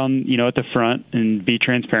put that on, at the front and be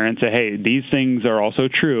transparent. Say, hey, these things are also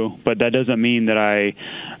true, but that doesn't mean that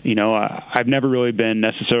I've never really been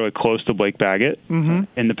necessarily close to Blake Baggett in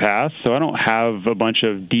the past. So I don't have a bunch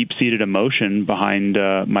of deep-seated emotion behind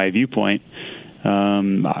my viewpoint.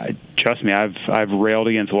 Trust me, I've railed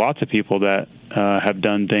against lots of people that have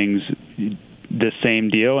done things the same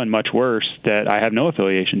deal and much worse that I have no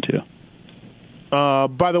affiliation to.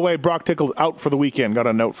 By the way, Brock Tickle's out for the weekend. Got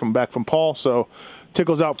a note from Paul. So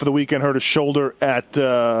Tickle's out for the weekend. Hurt his shoulder at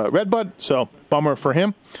Redbud. So bummer for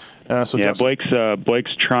him.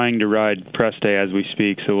 Blake's trying to ride press day as we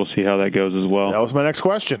speak. So we'll see how that goes as well. That was my next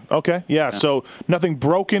question. Okay, yeah. So nothing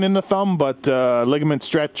broken in the thumb, but ligament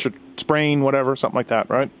stretch, or sprain, whatever, something like that,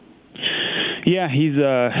 right? Yeah, he's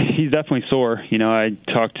definitely sore. I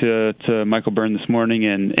talked to Michael Byrne this morning,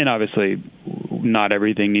 and obviously not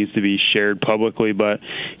everything needs to be shared publicly, but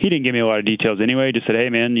he didn't give me a lot of details anyway. Just said, hey,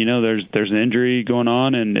 man, there's an injury going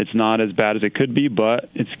on, and it's not as bad as it could be, but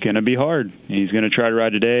it's going to be hard. He's going to try to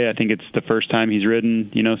ride today. I think it's the first time he's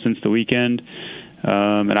ridden, since the weekend.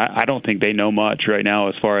 And I don't think they know much right now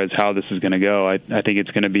as far as how this is going to go. I think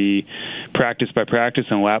it's going to be practice by practice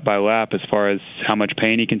and lap by lap as far as how much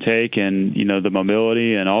pain he can take and, the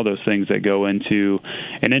mobility and all those things that go into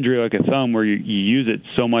an injury like a thumb where you use it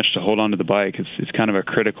so much to hold on to the bike. It's kind of a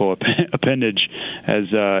critical appendage, as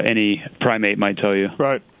any primate might tell you.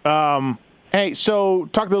 Right. Hey, so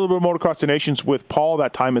talk a little bit of Motocross the Nations with Paul.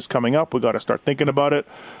 That time is coming up. We got to start thinking about it.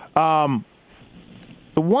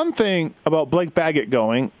 The one thing about Blake Baggett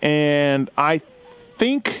going, and I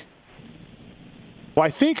think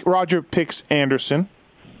Roger picks Anderson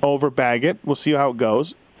over Baggett. We'll see how it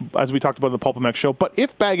goes, as we talked about in the Pulp MX show. But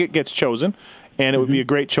if Baggett gets chosen, and it would be a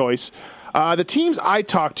great choice, the teams I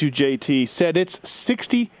talked to, JT, said it's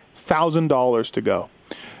 $60,000 to go.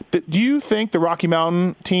 Do you think the Rocky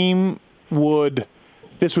Mountain team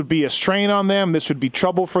this would be a strain on them? This would be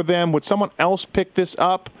trouble for them? Would someone else pick this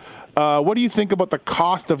up? What do you think about the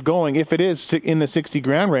cost of going, if it is in the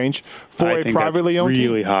 $60,000 range, for a privately owned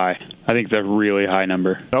team? Really high. I think it's a really high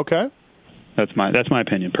number. Okay, that's my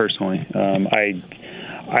opinion personally.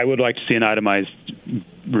 I would like to see an itemized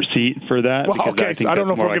receipt for that. Well, because okay, I think I don't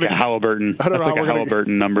know more if we're like gonna, a Halliburton. I don't know like a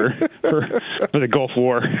Halliburton number for the Gulf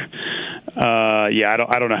War. I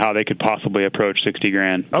don't know how they could possibly approach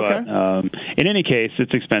 $60,000. Okay. But in any case,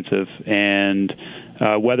 it's expensive, and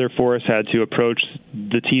whether Forrest had to approach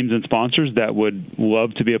the teams and sponsors that would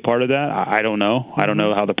love to be a part of that, I don't know. I don't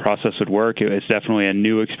know how the process would work. It's definitely a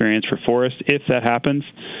new experience for Forrest if that happens.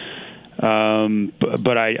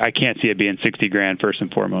 But I can't see it being $60,000 first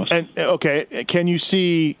and foremost. And okay, can you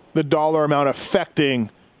see the dollar amount affecting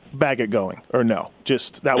Baggett going, or no?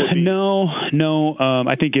 Just that would be no.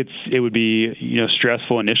 I think it would be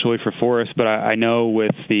stressful initially for Forrest, but I know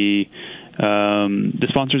with the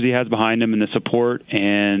sponsors he has behind him and the support,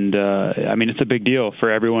 and it's a big deal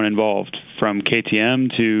for everyone involved, from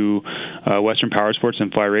KTM to Western Power Sports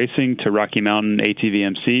and Fly Racing to Rocky Mountain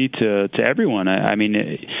ATVMC to everyone.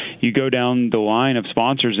 You go down the line of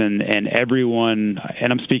sponsors and everyone,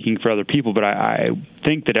 and I'm speaking for other people, but I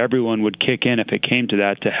think that everyone would kick in if it came to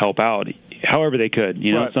that to help out however they could.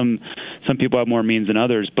 Right. Some people have more means than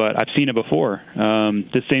others, but I've seen it before.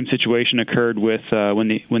 The same situation occurred with when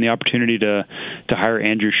the opportunity to hire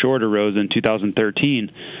Andrew Short arose in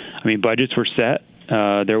 2013. Budgets were set.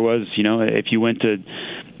 There was, if you went to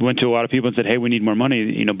a lot of people and said, hey, we need more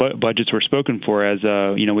money, budgets were spoken for, as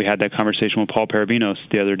we had that conversation with Paul Parabinos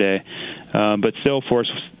the other day. But still,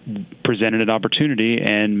 Forrest presented an opportunity,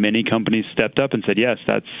 and many companies stepped up and said, yes,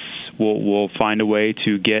 we'll find a way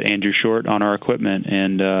to get Andrew Short on our equipment,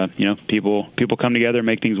 and people come together and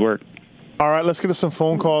make things work. All right, let's get to some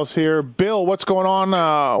phone calls here. Bill, what's going on?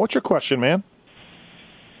 What's your question, man?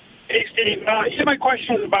 Hey, Steve. My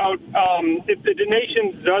question is about if the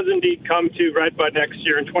Nations does indeed come to Redbud next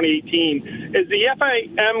year in 2018, is the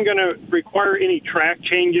FIM going to require any track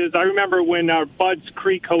changes? I remember when Bud's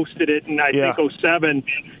Creek hosted it in, I think, 2007,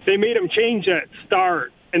 they made them change that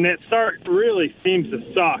start. And that start really seems to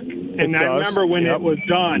suck. And I remember when it was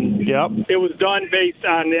done. Yep. It was done based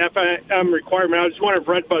on the FIM requirement. I just wonder if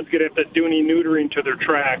Redbud's going to have to do any neutering to their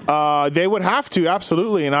track. They would have to,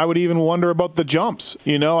 absolutely. And I would even wonder about the jumps.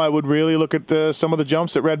 I would really look at some of the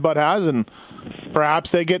jumps that Redbud has, and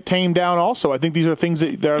perhaps they get tamed down also. I think these are things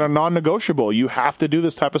that are non-negotiable. You have to do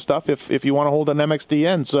this type of stuff if you want to hold an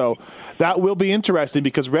MXDN. So that will be interesting,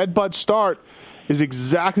 because Redbud's start is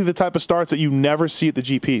exactly the type of starts that you never see at the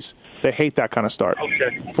GPs. They hate that kind of start.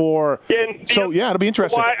 Okay. It'll be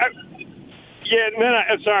interesting. I'm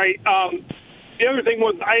sorry. the other thing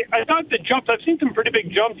was I thought the jumps, I've seen some pretty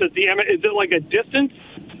big jumps at the M. Is it like a distance?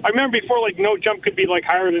 I remember before, like, no jump could be, like,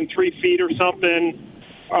 higher than 3 feet or something.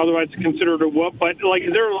 Otherwise it's considered a whoop. But, like,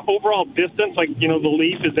 is there an overall distance? Like, the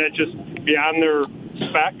leap, is that just beyond their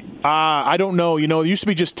spec? I don't know. It used to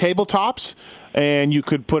be just tabletops, and you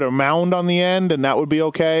could put a mound on the end, and that would be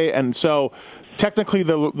okay. And so technically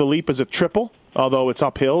the leap is a triple, although it's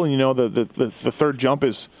uphill, and, the third jump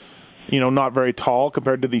is, not very tall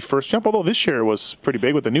compared to the first jump, although this year was pretty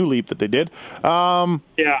big with the new leap that they did.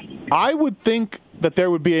 Yeah. I would think that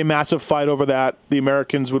there would be a massive fight over that. The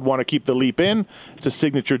Americans would want to keep the leap in. It's a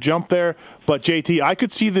signature jump there. But, JT, I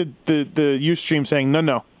could see the Ustream saying,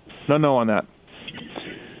 no on that.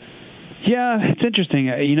 Yeah, it's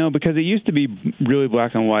interesting, because it used to be really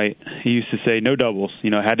black and white. It used to say no doubles,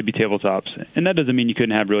 it had to be tabletops. And that doesn't mean you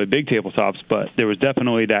couldn't have really big tabletops, but there was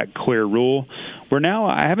definitely that clear rule. Where now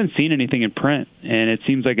I haven't seen anything in print, and it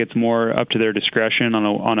seems like it's more up to their discretion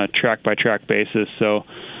on a track-by-track basis. So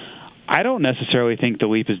I don't necessarily think the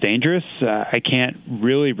leap is dangerous. I can't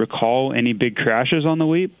really recall any big crashes on the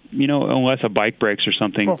leap, unless a bike breaks or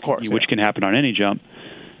something, of course, which can happen on any jump.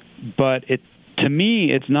 But to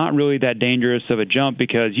me, it's not really that dangerous of a jump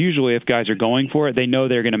because usually if guys are going for it, they know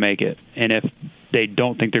they're going to make it. And if they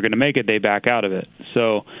don't think they're going to make it, they back out of it.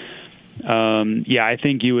 So, I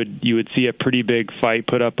think you would see a pretty big fight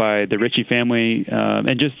put up by the Ritchie family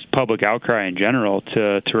and just public outcry in general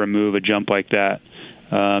to remove a jump like that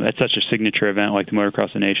at such a signature event like the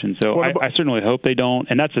Motocross of the Nation. So I certainly hope they don't.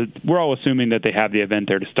 And we're all assuming that they have the event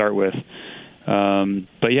there to start with.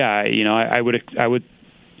 But yeah, I would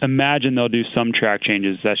imagine they'll do some track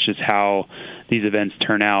changes. That's just how these events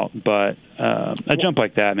turn out. But a jump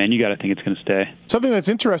like that, man, you got to think it's going to stay. Something that's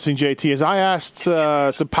interesting, JT, is I asked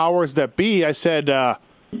some powers that be, I said,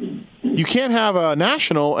 you can't have a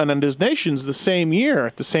national and a Nations the same year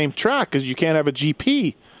at the same track because you can't have a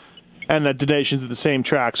GP and the Nations at the same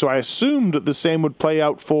track. So I assumed that the same would play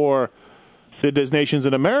out for the Nations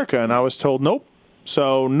in America, and I was told, nope.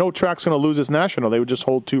 So no track's going to lose its national. They would just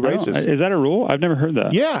hold two races. Is that a rule? I've never heard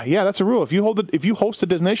that. Yeah, that's a rule. If you host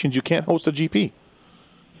the Nations, you can't host a GP.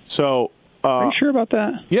 So are you sure about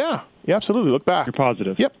that? Yeah, absolutely. Look back. You're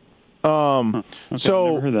positive. Yep. Okay, so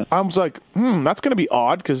I've never heard that. I was like, that's going to be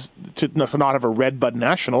odd because to not have a Red Bud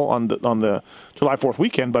National on the July 4th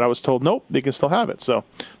weekend. But I was told, nope, they can still have it. So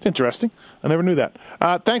it's interesting. I never knew that.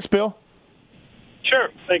 Thanks, Bill. Sure.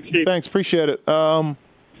 Thanks, Steve. Thanks. Appreciate it.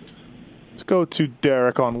 Let's go to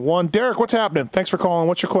Derek on one. Derek, what's happening? Thanks for calling.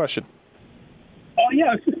 What's your question? Oh, yeah,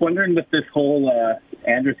 I was just wondering with this whole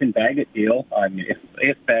Anderson-Baggett deal, I mean,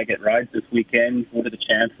 if Baggett rides this weekend, what are the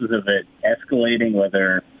chances of it escalating,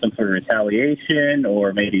 whether some sort of retaliation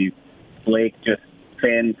or maybe Blake just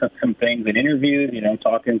saying some things in interviews,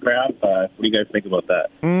 talking crap? What do you guys think about that?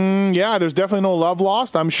 Yeah, there's definitely no love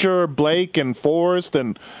lost. I'm sure Blake and Forrest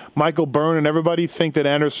and Michael Byrne and everybody think that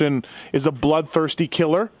Anderson is a bloodthirsty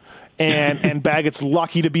killer. And Baggett's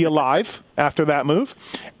lucky to be alive after that move.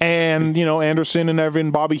 And, Anderson and Evan,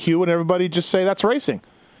 Bobby Hewitt and everybody just say that's racing.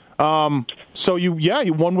 So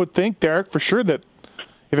one would think, Derek, for sure that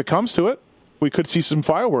if it comes to it, we could see some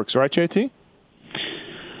fireworks, right, JT?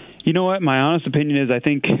 You know what? My honest opinion is I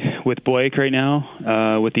think with Blake right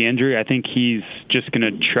now, with the injury, I think he's just going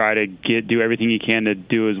to try to do everything he can to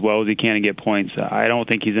do as well as he can and get points. I don't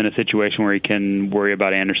think he's in a situation where he can worry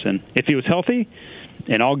about Anderson. If he was healthy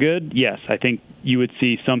and all good, yes, I think you would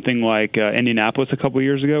see something like Indianapolis a couple of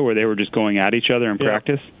years ago where they were just going at each other in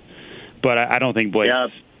practice. But I don't think Blake's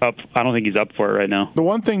up. I don't think he's up for it right now. The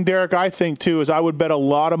one thing, Derek, I think, too, is I would bet a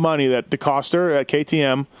lot of money that DeCoster at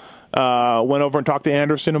KTM went over and talked to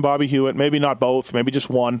Anderson and Bobby Hewitt, maybe not both, maybe just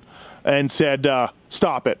one, and said,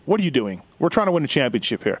 stop it. What are you doing? We're trying to win a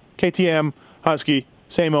championship here. KTM, Husky,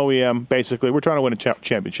 same OEM, basically. We're trying to win a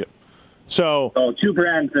championship. So, two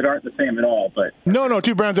brands that aren't the same at all, but no,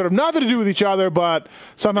 two brands that have nothing to do with each other. But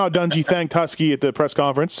somehow Dungey thanked Husky at the press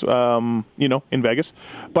conference, in Vegas.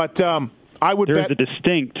 But I would bet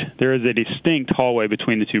there is a distinct hallway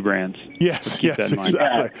between the two brands. Yes,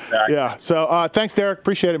 exactly. Yeah. So thanks, Derek.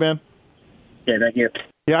 Appreciate it, man. Yeah, thank you.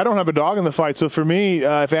 Yeah, I don't have a dog in the fight, so for me,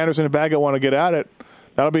 if Anderson and Baggett want to get at it,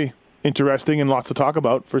 that'll be interesting and lots to talk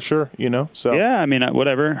about for sure. So yeah, I mean,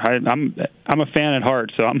 whatever. I'm a fan at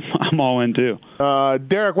heart, so I'm all in too.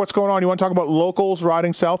 Derek, what's going on? You want to talk about locals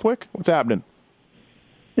riding Southwick? What's happening?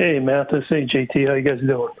 Hey, Matthes. Hey, JT. How you guys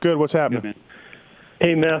doing? Good. What's happening? Good,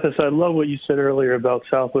 hey, Matthes. I love what you said earlier about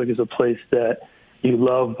Southwick as a place that you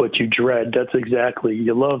love but you dread. That's exactly.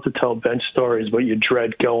 You love to tell bench stories, but you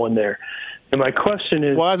dread going there. And my question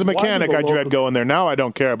is, well, as a mechanic, I dread going there. Now I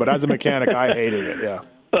don't care, but as a mechanic, I hated it. Yeah.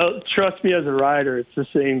 Well, trust me, as a rider, it's the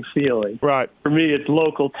same feeling. Right. For me, it's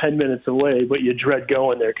local, 10 minutes away, but you dread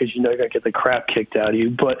going there because you know you're going to get the crap kicked out of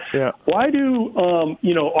you. But why do,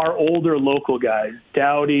 our older local guys,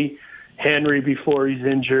 Dowdy, Henry before he's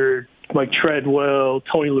injured, Mike Treadwell,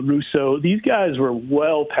 Tony LaRusso, these guys were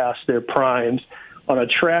well past their primes on a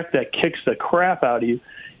track that kicks the crap out of you,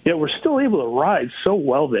 yet we're still able to ride so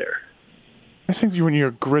well there. I think when you're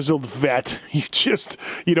a grizzled vet,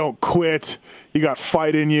 you don't quit. You got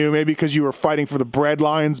fight in you, maybe because you were fighting for the bread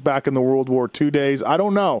lines back in the World War II days. I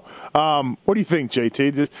don't know. What do you think,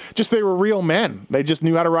 JT? Just they were real men. They just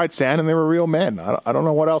knew how to ride sand, and they were real men. I don't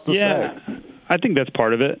know what else to say. I think that's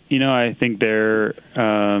part of it. I think they're,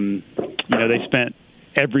 they spent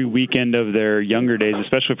every weekend of their younger days,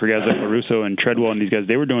 especially for guys like LaRusso and Treadwell and these guys,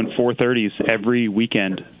 they were doing 430s every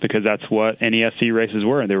weekend because that's what NESC races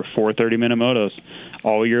were. They were 430-minute motos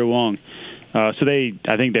all year long. I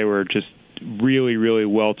think they were just really, really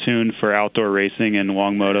well-tuned for outdoor racing and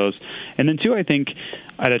long motos. And then, too, I think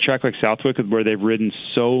at a track like Southwick where they've ridden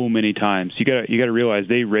so many times, you got to realize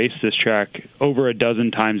they race this track over a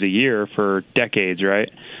dozen times a year for decades, right?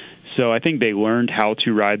 So I think they learned how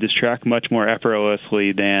to ride this track much more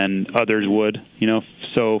effortlessly than others would,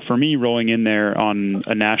 So for me, rolling in there on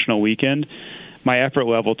a national weekend, my effort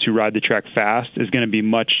level to ride the track fast is going to be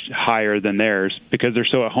much higher than theirs because they're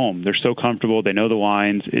so at home. They're so comfortable. They know the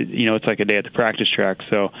lines. It's like a day at the practice track.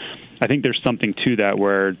 So I think there's something to that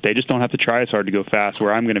where they just don't have to try as hard to go fast,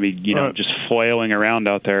 where I'm going to be, just flailing around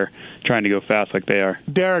out there trying to go fast like they are.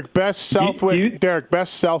 Derek, best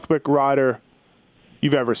Southwick rider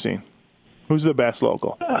you've ever seen. Who's the best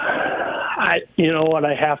local? You know what?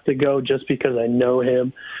 I have to go just because I know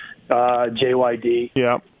him. JYD.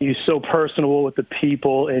 Yeah. He's so personable with the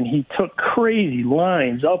people, and he took crazy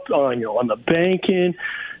lines up on the banking,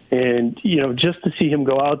 and just to see him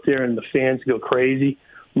go out there and the fans go crazy.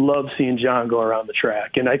 Love seeing John go around the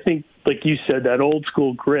track, and I think, like you said, that old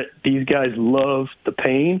school grit. These guys love the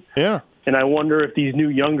pain. Yeah. And I wonder if these new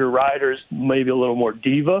younger riders, maybe a little more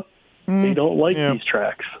diva, they don't like these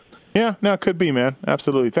tracks. Yeah, no, it could be, man.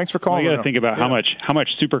 Absolutely. Thanks for calling. You got to think about how much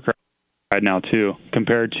supercross ride now too,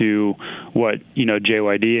 compared to what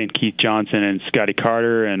JYD and Keith Johnson and Scotty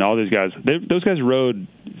Carter and all those guys. Those guys rode,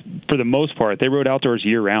 for the most part, they rode outdoors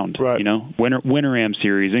year round. Right. Winter Am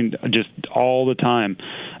series and just all the time.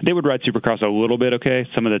 They would ride supercross a little bit. Okay,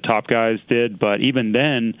 some of the top guys did, but even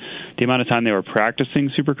then, the amount of time they were practicing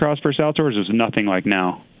supercross versus outdoors was nothing like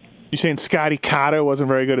now. You saying Scotty Carter wasn't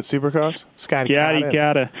very good at Supercross? Scotty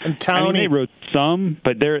Carter. And Tony. They rode some,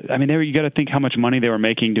 but you got to think how much money they were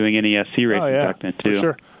making doing NESC racing back then, too.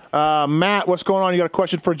 For sure. Matt, what's going on? You got a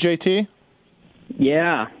question for JT?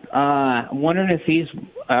 Yeah. I'm wondering if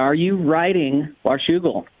are you riding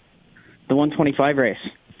Barshugel, the 125 race?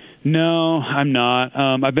 No, I'm not.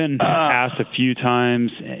 I've been asked a few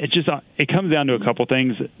times. It comes down to a couple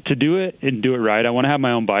things. To do it and do it right, I want to have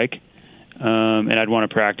my own bike. And I'd want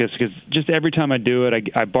to practice because just every time I do it,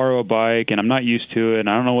 I borrow a bike and I'm not used to it and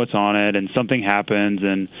I don't know what's on it and something happens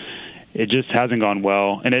and it just hasn't gone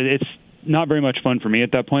well. And it's not very much fun for me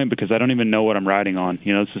at that point because I don't even know what I'm riding on.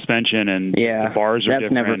 Suspension and the bars are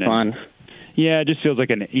different. That's never fun. It just feels like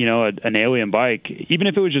an alien bike. Even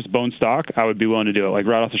if it was just bone stock, I would be willing to do it. Like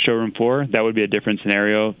right off the showroom floor, that would be a different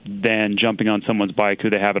scenario than jumping on someone's bike who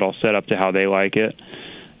they have it all set up to how they like it.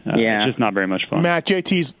 It's just not very much fun. Matt,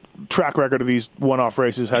 JT's track record of these one-off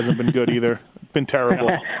races hasn't been good either. It's been terrible.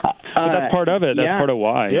 But that's part of it. That's part of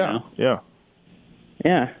why. Yeah.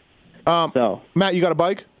 So, Matt, you got a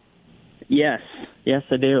bike? Yes,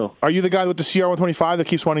 I do. Are you the guy with the CR125 that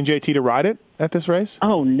keeps wanting JT to ride it at this race?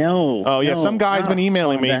 Oh no. Oh yeah, no, some guy's been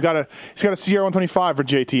emailing me. He's got a CR125 for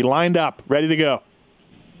JT lined up, ready to go.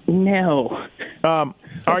 No.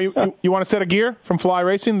 Are you want a set of gear from Fly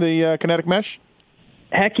Racing, the Kinetic Mesh?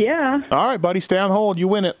 Heck yeah. All right, buddy, stay on hold. You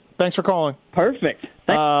win it. Thanks for calling. Perfect.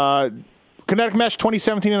 Kinetic Mesh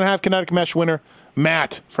 2017 and a half Kinetic Mesh winner,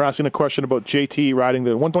 Matt, for asking a question about JT riding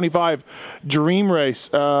the 125 Dream Race.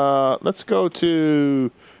 Let's go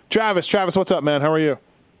to Travis. Travis, what's up, man? How are you?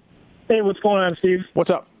 Hey, what's going on, Steve? What's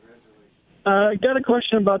up? I got a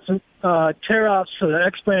question about some tear-offs for the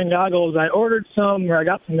X-Brand goggles. I ordered some, or I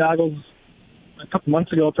got some goggles a couple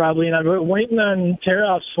months ago probably, and I've been waiting on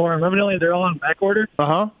tear-offs for them. Evidently, they're all on back order.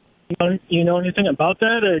 Uh-huh. You know anything about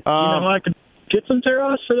that? Or, you know how I could get some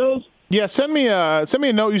tear-offs for those? Yeah, send me a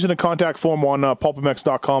note using the contact form on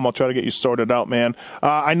pulpmx.com. I'll try to get you sorted out, man.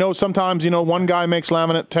 I know sometimes, one guy makes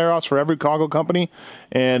laminate tear-offs for every goggle company,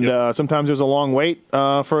 and sometimes there's a long wait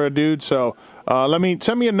for a dude. So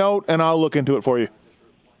send me a note, and I'll look into it for you.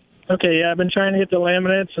 Okay, yeah, I've been trying to get the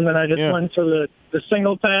laminates, and then I just went for the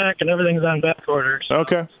single pack, and everyth's on back order. So.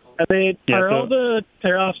 Okay. Are all the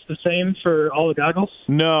tear-offs the same for all the goggles?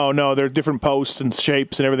 No, they're different posts and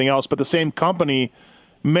shapes and everything else, but the same company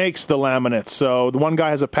makes the laminates. So the one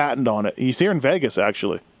guy has a patent on it. He's here in Vegas,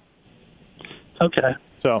 actually. Okay.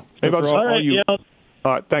 So maybe I'll just...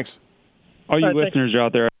 All right, thanks. All you listeners are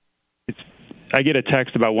out there, I get a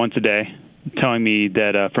text about once a day telling me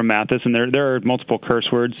that from Matthes, and there are multiple curse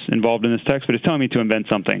words involved in this text, but it's telling me to invent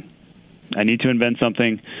something. I need to invent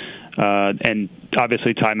something, and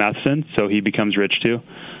obviously tie Matthes in, so he becomes rich too.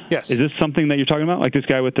 Yes. Is this something that you're talking about, like this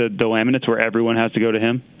guy with the laminates where everyone has to go to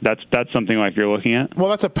him? That's something like you're looking at? Well,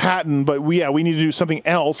 that's a patent, but we need to do something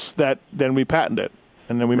else that then we patent it.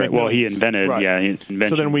 And then we make well, he invented, right. He invented.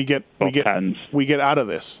 So then we get patents. We get out of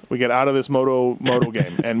this. We get out of this moto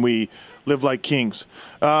game, and we live like kings.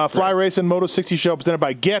 Fly Racing Moto 60 Show presented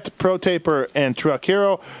by Get, Pro Taper, and Truck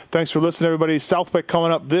Hero. Thanks for listening, everybody. Southwick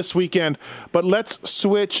coming up this weekend, but let's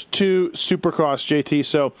switch to Supercross, JT.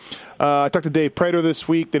 So I talked to Dave Prater this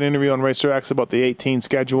week, did an interview on Racer X about the 18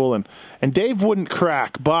 schedule, and Dave wouldn't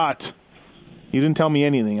crack, but. He didn't tell me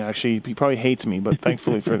anything, actually. He probably hates me, but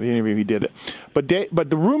thankfully for the interview, he did it. But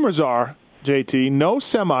the rumors are, JT, no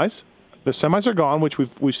semis. The semis are gone, which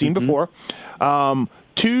we've seen before.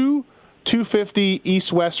 2 250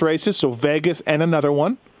 East-West races, so Vegas and another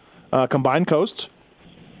one, combined coasts.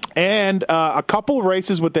 And a couple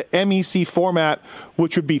races with the MEC format,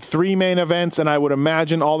 which would be 3 main events, and I would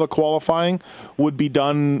imagine all the qualifying would be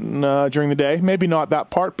done during the day. Maybe not that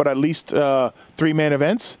part, but at least 3 main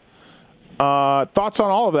events. Thoughts on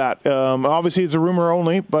all of that? Obviously, it's a rumor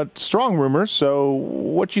only, but strong rumors. So,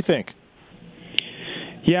 what do you think?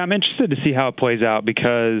 Yeah, I'm interested to see how it plays out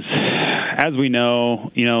because, as we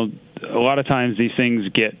know, a lot of times these things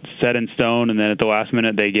get set in stone, and then at the last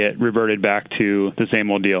minute they get reverted back to the same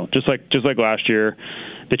old deal. Just like last year,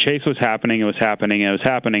 the chase was happening, it was happening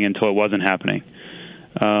until it wasn't happening.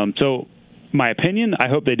 So. My opinion, I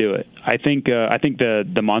hope they do it. I think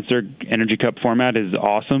the Monster Energy Cup format is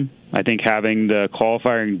awesome. I think having the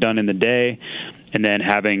qualifying done in the day and then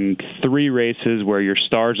having 3 races where your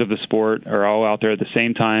stars of the sport are all out there at the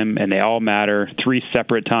same time and they all matter 3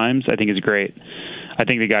 separate times, I think is great. I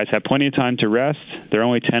think the guys have plenty of time to rest. They're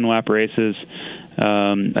only 10-lap races.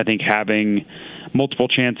 I think having multiple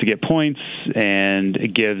chance to get points, and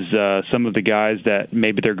it gives some of the guys that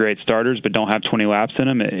maybe they're great starters but don't have 20 laps in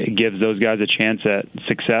them, it gives those guys a chance at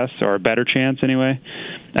success, or a better chance anyway.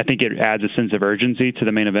 I think it adds a sense of urgency to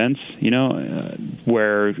the main events,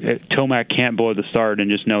 where Tomac can't blow the start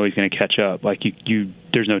and just know he's going to catch up. Like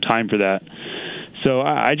there's no time for that. So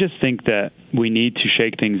I just think that we need to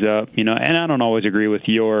shake things up, and I don't always agree with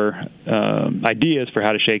your ideas for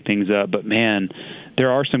how to shake things up, but man, there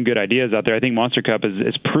are some good ideas out there. I think Monster Cup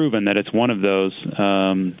is proven that it's one of those.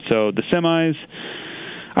 So the semis,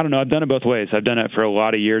 I don't know. I've done it both ways. I've done it for a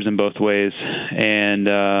lot of years in both ways, and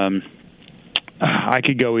I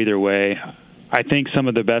could go either way. I think some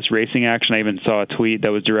of the best racing action, I even saw a tweet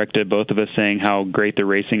that was directed at both of us saying how great the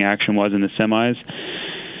racing action was in the semis.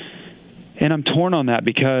 And I'm torn on that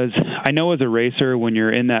because I know as a racer, when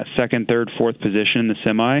you're in that 2nd, 3rd, 4th position in the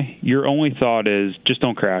semi, your only thought is just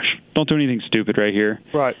don't crash. Don't do anything stupid right here.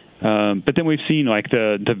 Right. But then we've seen like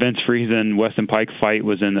the Vince Friesen Weston Pike fight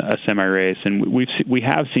was in a semi race, and we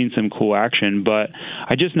have seen some cool action. But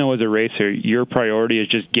I just know as a racer, your priority is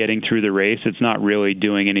just getting through the race. It's not really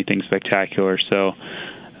doing anything spectacular. So.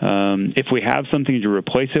 If we have something to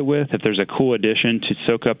replace it with, if there's a cool addition to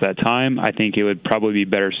soak up that time, I think it would probably be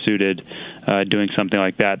better suited doing something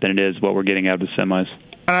like that than it is what we're getting out of the semis.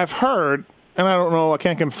 And I've heard, and I don't know, I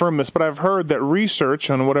can't confirm this, but I've heard that research,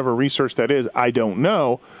 and whatever research that is, I don't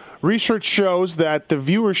know, research shows that the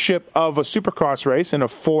viewership of a Supercross race in a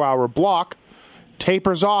 4-hour block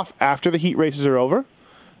tapers off after the heat races are over,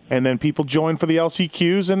 and then people join for the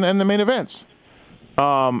LCQs and the main events.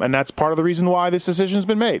 And that's part of the reason why this decision has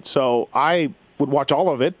been made. So I would watch all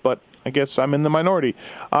of it, but I guess I'm in the minority.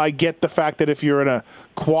 I get the fact that if you're in a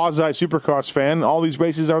quasi-Supercross fan, all these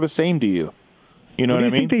races are the same to you. You know what I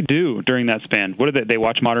mean? What do you think they do during that span? What do they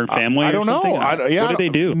watch Modern Family? I don't know. What do they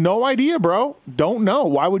do? No idea, bro. Don't know.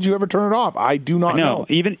 Why would you ever turn it off? I do not know.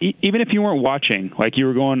 Even if you weren't watching, like you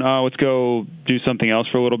were going, oh, let's go do something else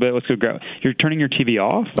for a little bit. Let's go grab. You're turning your TV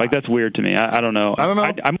off? Like that's weird to me. I don't know.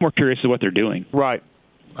 I'm more curious as to what they're doing. Right.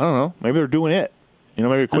 I don't know. Maybe they're doing it.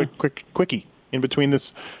 Maybe a quickie in between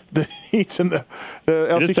the heats and the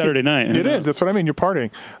LCQ. It is Saturday night. It is. That's what I mean. You're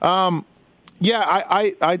partying.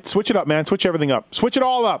 I'd switch it up, man. Switch everything up. Switch it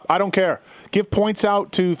all up. I don't care. Give points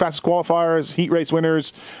out to fastest qualifiers, heat race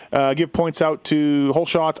winners. Give points out to whole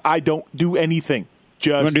shots. I don't do anything.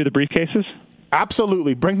 You want to do the briefcases?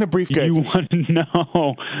 Absolutely. Bring the briefcases. You want to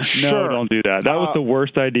know? Sure. No, don't do that. That was the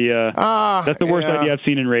worst idea. That's the worst idea I've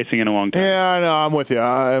seen in racing in a long time. Yeah, I know. I'm with you.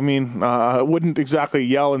 I mean, I wouldn't exactly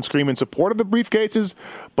yell and scream in support of the briefcases,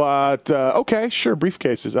 but okay, sure,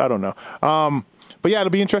 briefcases. I don't know. But yeah,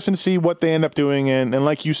 it'll be interesting to see what they end up doing. And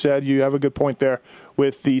like you said, you have a good point there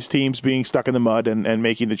with these teams being stuck in the mud and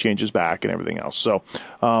making the changes back and everything else. So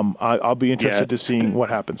I'll be interested to seeing what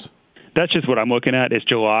happens. That's just what I'm looking at. It's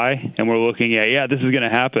July, and we're looking at, this is going to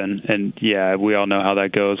happen. And, we all know how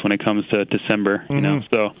that goes when it comes to December. You know,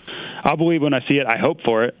 so I'll believe when I see it. I hope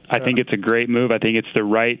for it. I think it's a great move. I think it's the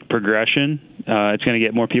right progression. It's going to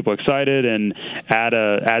get more people excited and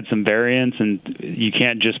add some variance. And you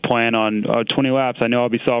can't just plan on 20 laps. I know I'll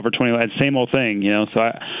be solved for 20 laps. Same old thing, you know. So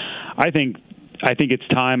I think it's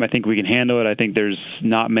time. I think we can handle it. I think there's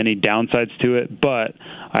not many downsides to it, but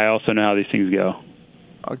I also know how these things go.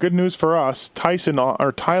 Good news for us.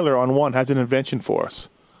 Tyler on one has an invention for us.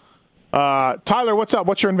 Tyler, what's up?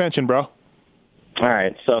 What's your invention, bro? All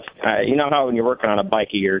right. So you know how when you're working on a bike,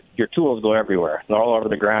 your tools go everywhere. They're all over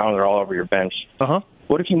the ground. They're all over your bench. Uh-huh.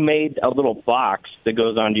 What if you made a little box that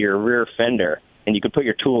goes onto your rear fender, and you could put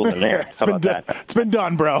your tools in there? How about that? It's been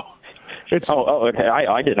done, bro. Okay.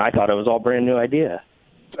 I didn't. I thought it was all brand new idea.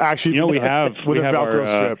 It's actually, we have a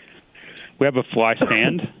Velcro strip. We have a fly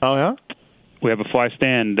stand. Oh, yeah? We have a fly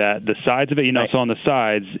stand that the sides of it, so on the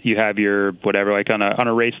sides you have your whatever, like on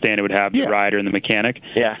a race stand it would have the rider and the mechanic.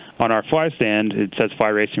 Yeah. On our fly stand it says Fly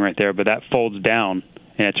Racing right there, but that folds down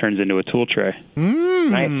and it turns into a tool tray.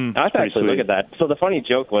 Nice. I've actually look at that. So the funny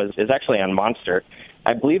joke is actually on Monster.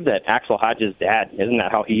 I believe that Axel Hodge's dad, isn't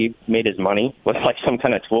that how he made his money? Was like some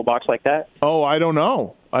kind of toolbox like that? Oh, I don't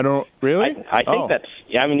know. I don't really. I think that's.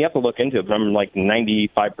 Yeah, I mean, you have to look into it. But I'm like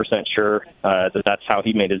 95% sure that's how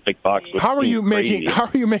he made his big bucks. How are you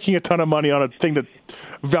making a ton of money on a thing that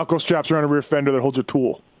Velcro straps around a rear fender that holds a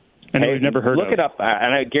tool? And we've never heard. Look it up,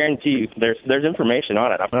 and I guarantee you, there's information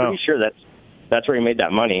on it. I'm pretty sure that's where he made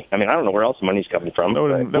that money. I mean, I don't know where else the money's coming from.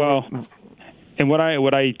 And what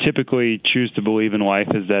I typically choose to believe in life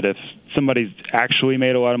is that if somebody's actually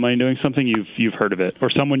made a lot of money doing something, you've heard of it, or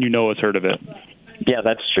someone you know has heard of it. Yeah,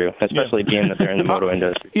 that's true, especially being that they're in the moto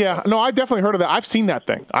industry. Yeah, no, I definitely heard of that. I've seen that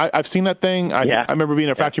thing. I've seen that thing. I remember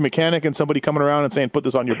being a factory mechanic and somebody coming around and saying, put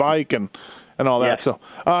this on your bike and all that. So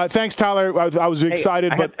thanks, Tyler. I was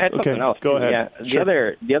excited, but I had okay, else, go ahead. Yeah.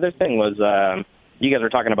 Sure. The other thing was you guys were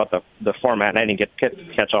talking about the format, and I didn't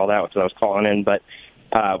catch all that because I was calling in, but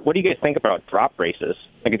what do you guys think about drop races?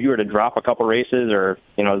 Like if you were to drop a couple races, or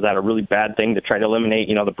is that a really bad thing to try to eliminate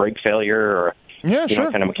the brake failure or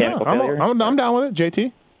sure. kind of mechanical failure? I'm down with it,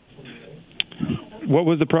 JT. What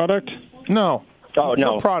was the product? No. Oh,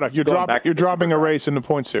 no. Product. You're dropping a race in the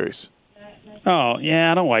point series. Oh,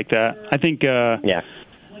 yeah, I don't like that. I think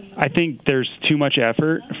I think there's too much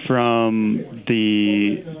effort from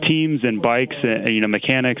the teams and bikes and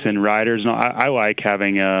mechanics and riders. No, I like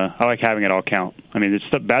having it all count. I mean,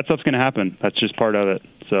 bad stuff's going to happen. That's just part of it.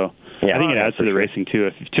 So I think it adds to the racing too.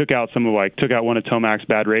 If you took out one of Tomac's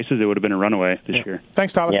bad races, it would have been a runaway this year.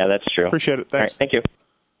 Thanks, Tyler. Yeah, that's true. Appreciate it. Thanks. All right, thank you.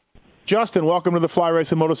 Justin, welcome to the Fly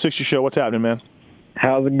Racing Moto 60 show. What's happening, man?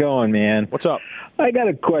 How's it going, man? What's up? I got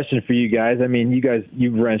a question for you guys. I mean,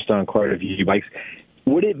 you've wrenched on quite a few bikes.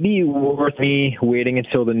 Would it be worth me waiting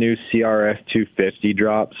until the new CRF 250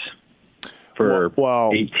 drops for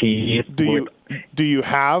 18? Do you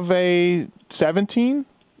have a 17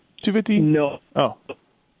 250? No. Oh.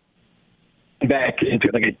 Back into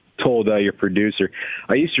it, like I told your producer,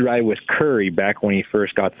 I used to ride with Curry back when he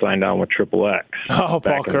first got signed on with Triple X. Oh,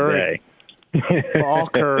 Paul Curry. Paul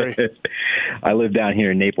Curry. I live down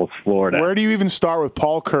here in Naples, Florida. Where do you even start with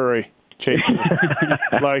Paul Curry, JT?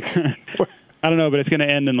 I don't know, but it's going to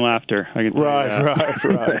end in laughter. I can right.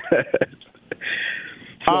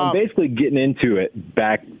 So I'm basically getting into it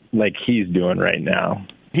back like he's doing right now.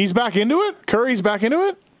 He's back into it? Curry's back into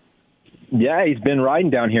it? Yeah, he's been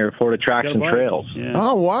riding down here at Florida Tracks and Trails. Yeah.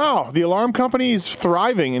 Oh, wow. The alarm company is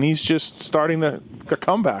thriving, and he's just starting the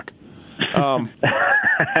comeback.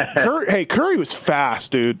 Curry was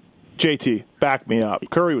fast, dude. JT, back me up.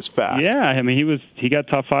 Curry was fast. Yeah, I mean he got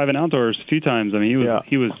top 5 in outdoors a few times. I mean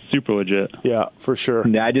he was super legit. Yeah, for sure.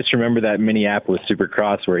 Yeah, I just remember that Minneapolis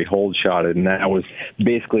Supercross where he hold shotted, and that was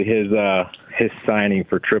basically his signing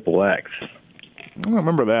for Triple X. I don't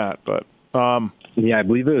remember that, but yeah, I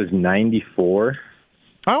believe it was 94.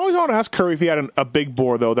 I always want to ask Curry if he had a big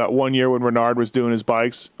bore though. That one year when Renard was doing his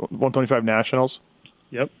bikes, 125 Nationals.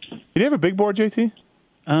 Yep. Did he have a big bore, JT?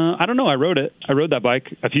 I don't know. I rode it. I rode that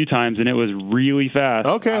bike a few times, and it was really fast.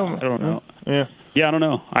 Okay. I don't know. Yeah. Yeah, I don't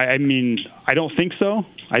know. I mean, I don't think so.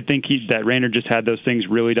 I think that Raynor just had those things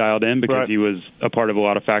really dialed in because he was a part of a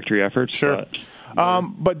lot of factory efforts. Sure.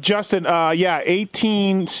 But Justin,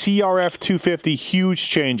 18 CRF 250, huge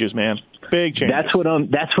changes, man. Big changes. That's what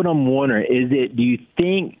I'm wondering. Do you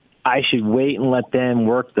think I should wait and let them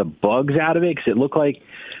work the bugs out of it? Because it looked like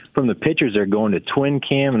from the pictures they're going to twin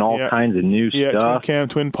cam and all kinds of new stuff. Yeah, twin cam,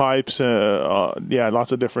 twin pipes,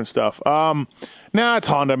 lots of different stuff. It's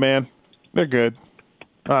Honda, man. They're good.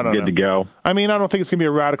 I don't know. Good to go. I mean, I don't think it's going to be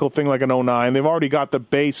a radical thing like an 09. They've already got the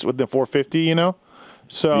base with the 450, you know?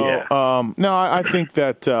 So, I think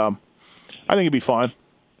that I think it'd be fine.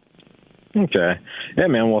 Okay. Yeah,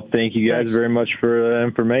 man. Well, thank you guys very much for the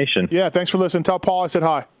information. Yeah, thanks for listening. Tell Paul I said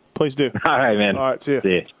hi. Please do. All right, man. All right, see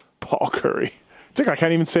you. Paul Curry. It's like I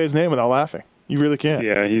can't even say his name without laughing. You really can't.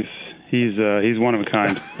 Yeah, he's one of a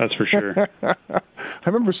kind. That's for sure. I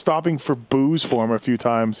remember stopping for booze for him a few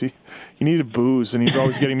times. He needed booze, and he was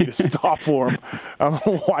always getting me to stop for him. I don't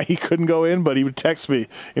know why he couldn't go in, but he would text me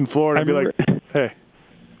in Florida and be like, "Hey."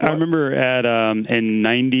 I remember in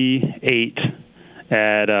 '98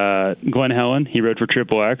 at Glen Helen, he rode for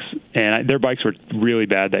Triple X, and their bikes were really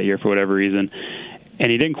bad that year for whatever reason. And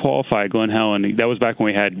he didn't qualify at Glen Helen. That was back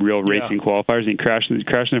when we had real racing qualifiers. And he crashed in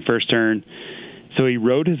the first turn. So he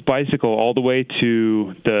rode his bicycle all the way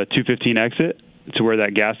to the 215 exit to where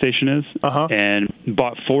that gas station is, and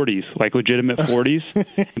bought 40s, like legitimate 40s,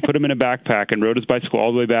 and put them in a backpack and rode his bicycle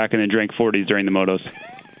all the way back and then drank 40s during the motos.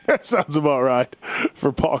 That sounds about right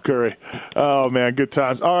for Paul Curry. Oh, man, good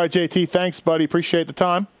times. All right, JT, thanks, buddy. Appreciate the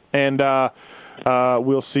time. And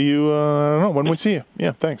we'll see you, I don't know, when we see you.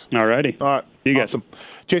 Yeah, thanks. All righty. All right. You guys. Awesome.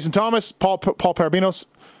 Jason Thomas, Paul Parabinos,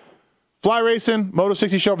 Fly Racing, Moto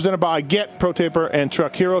 60 Show presented by Get, Pro Taper, and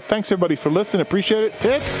Truck Hero. Thanks, everybody, for listening. Appreciate it.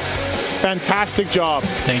 Tits, fantastic job.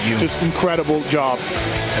 Thank you. Just incredible job.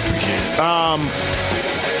 I appreciate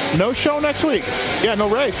it. No show next week. Yeah, no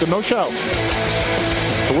race, so no show.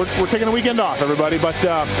 So we're taking a weekend off, everybody. But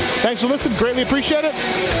thanks for listening. Greatly appreciate it.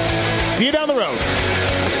 See you down the road.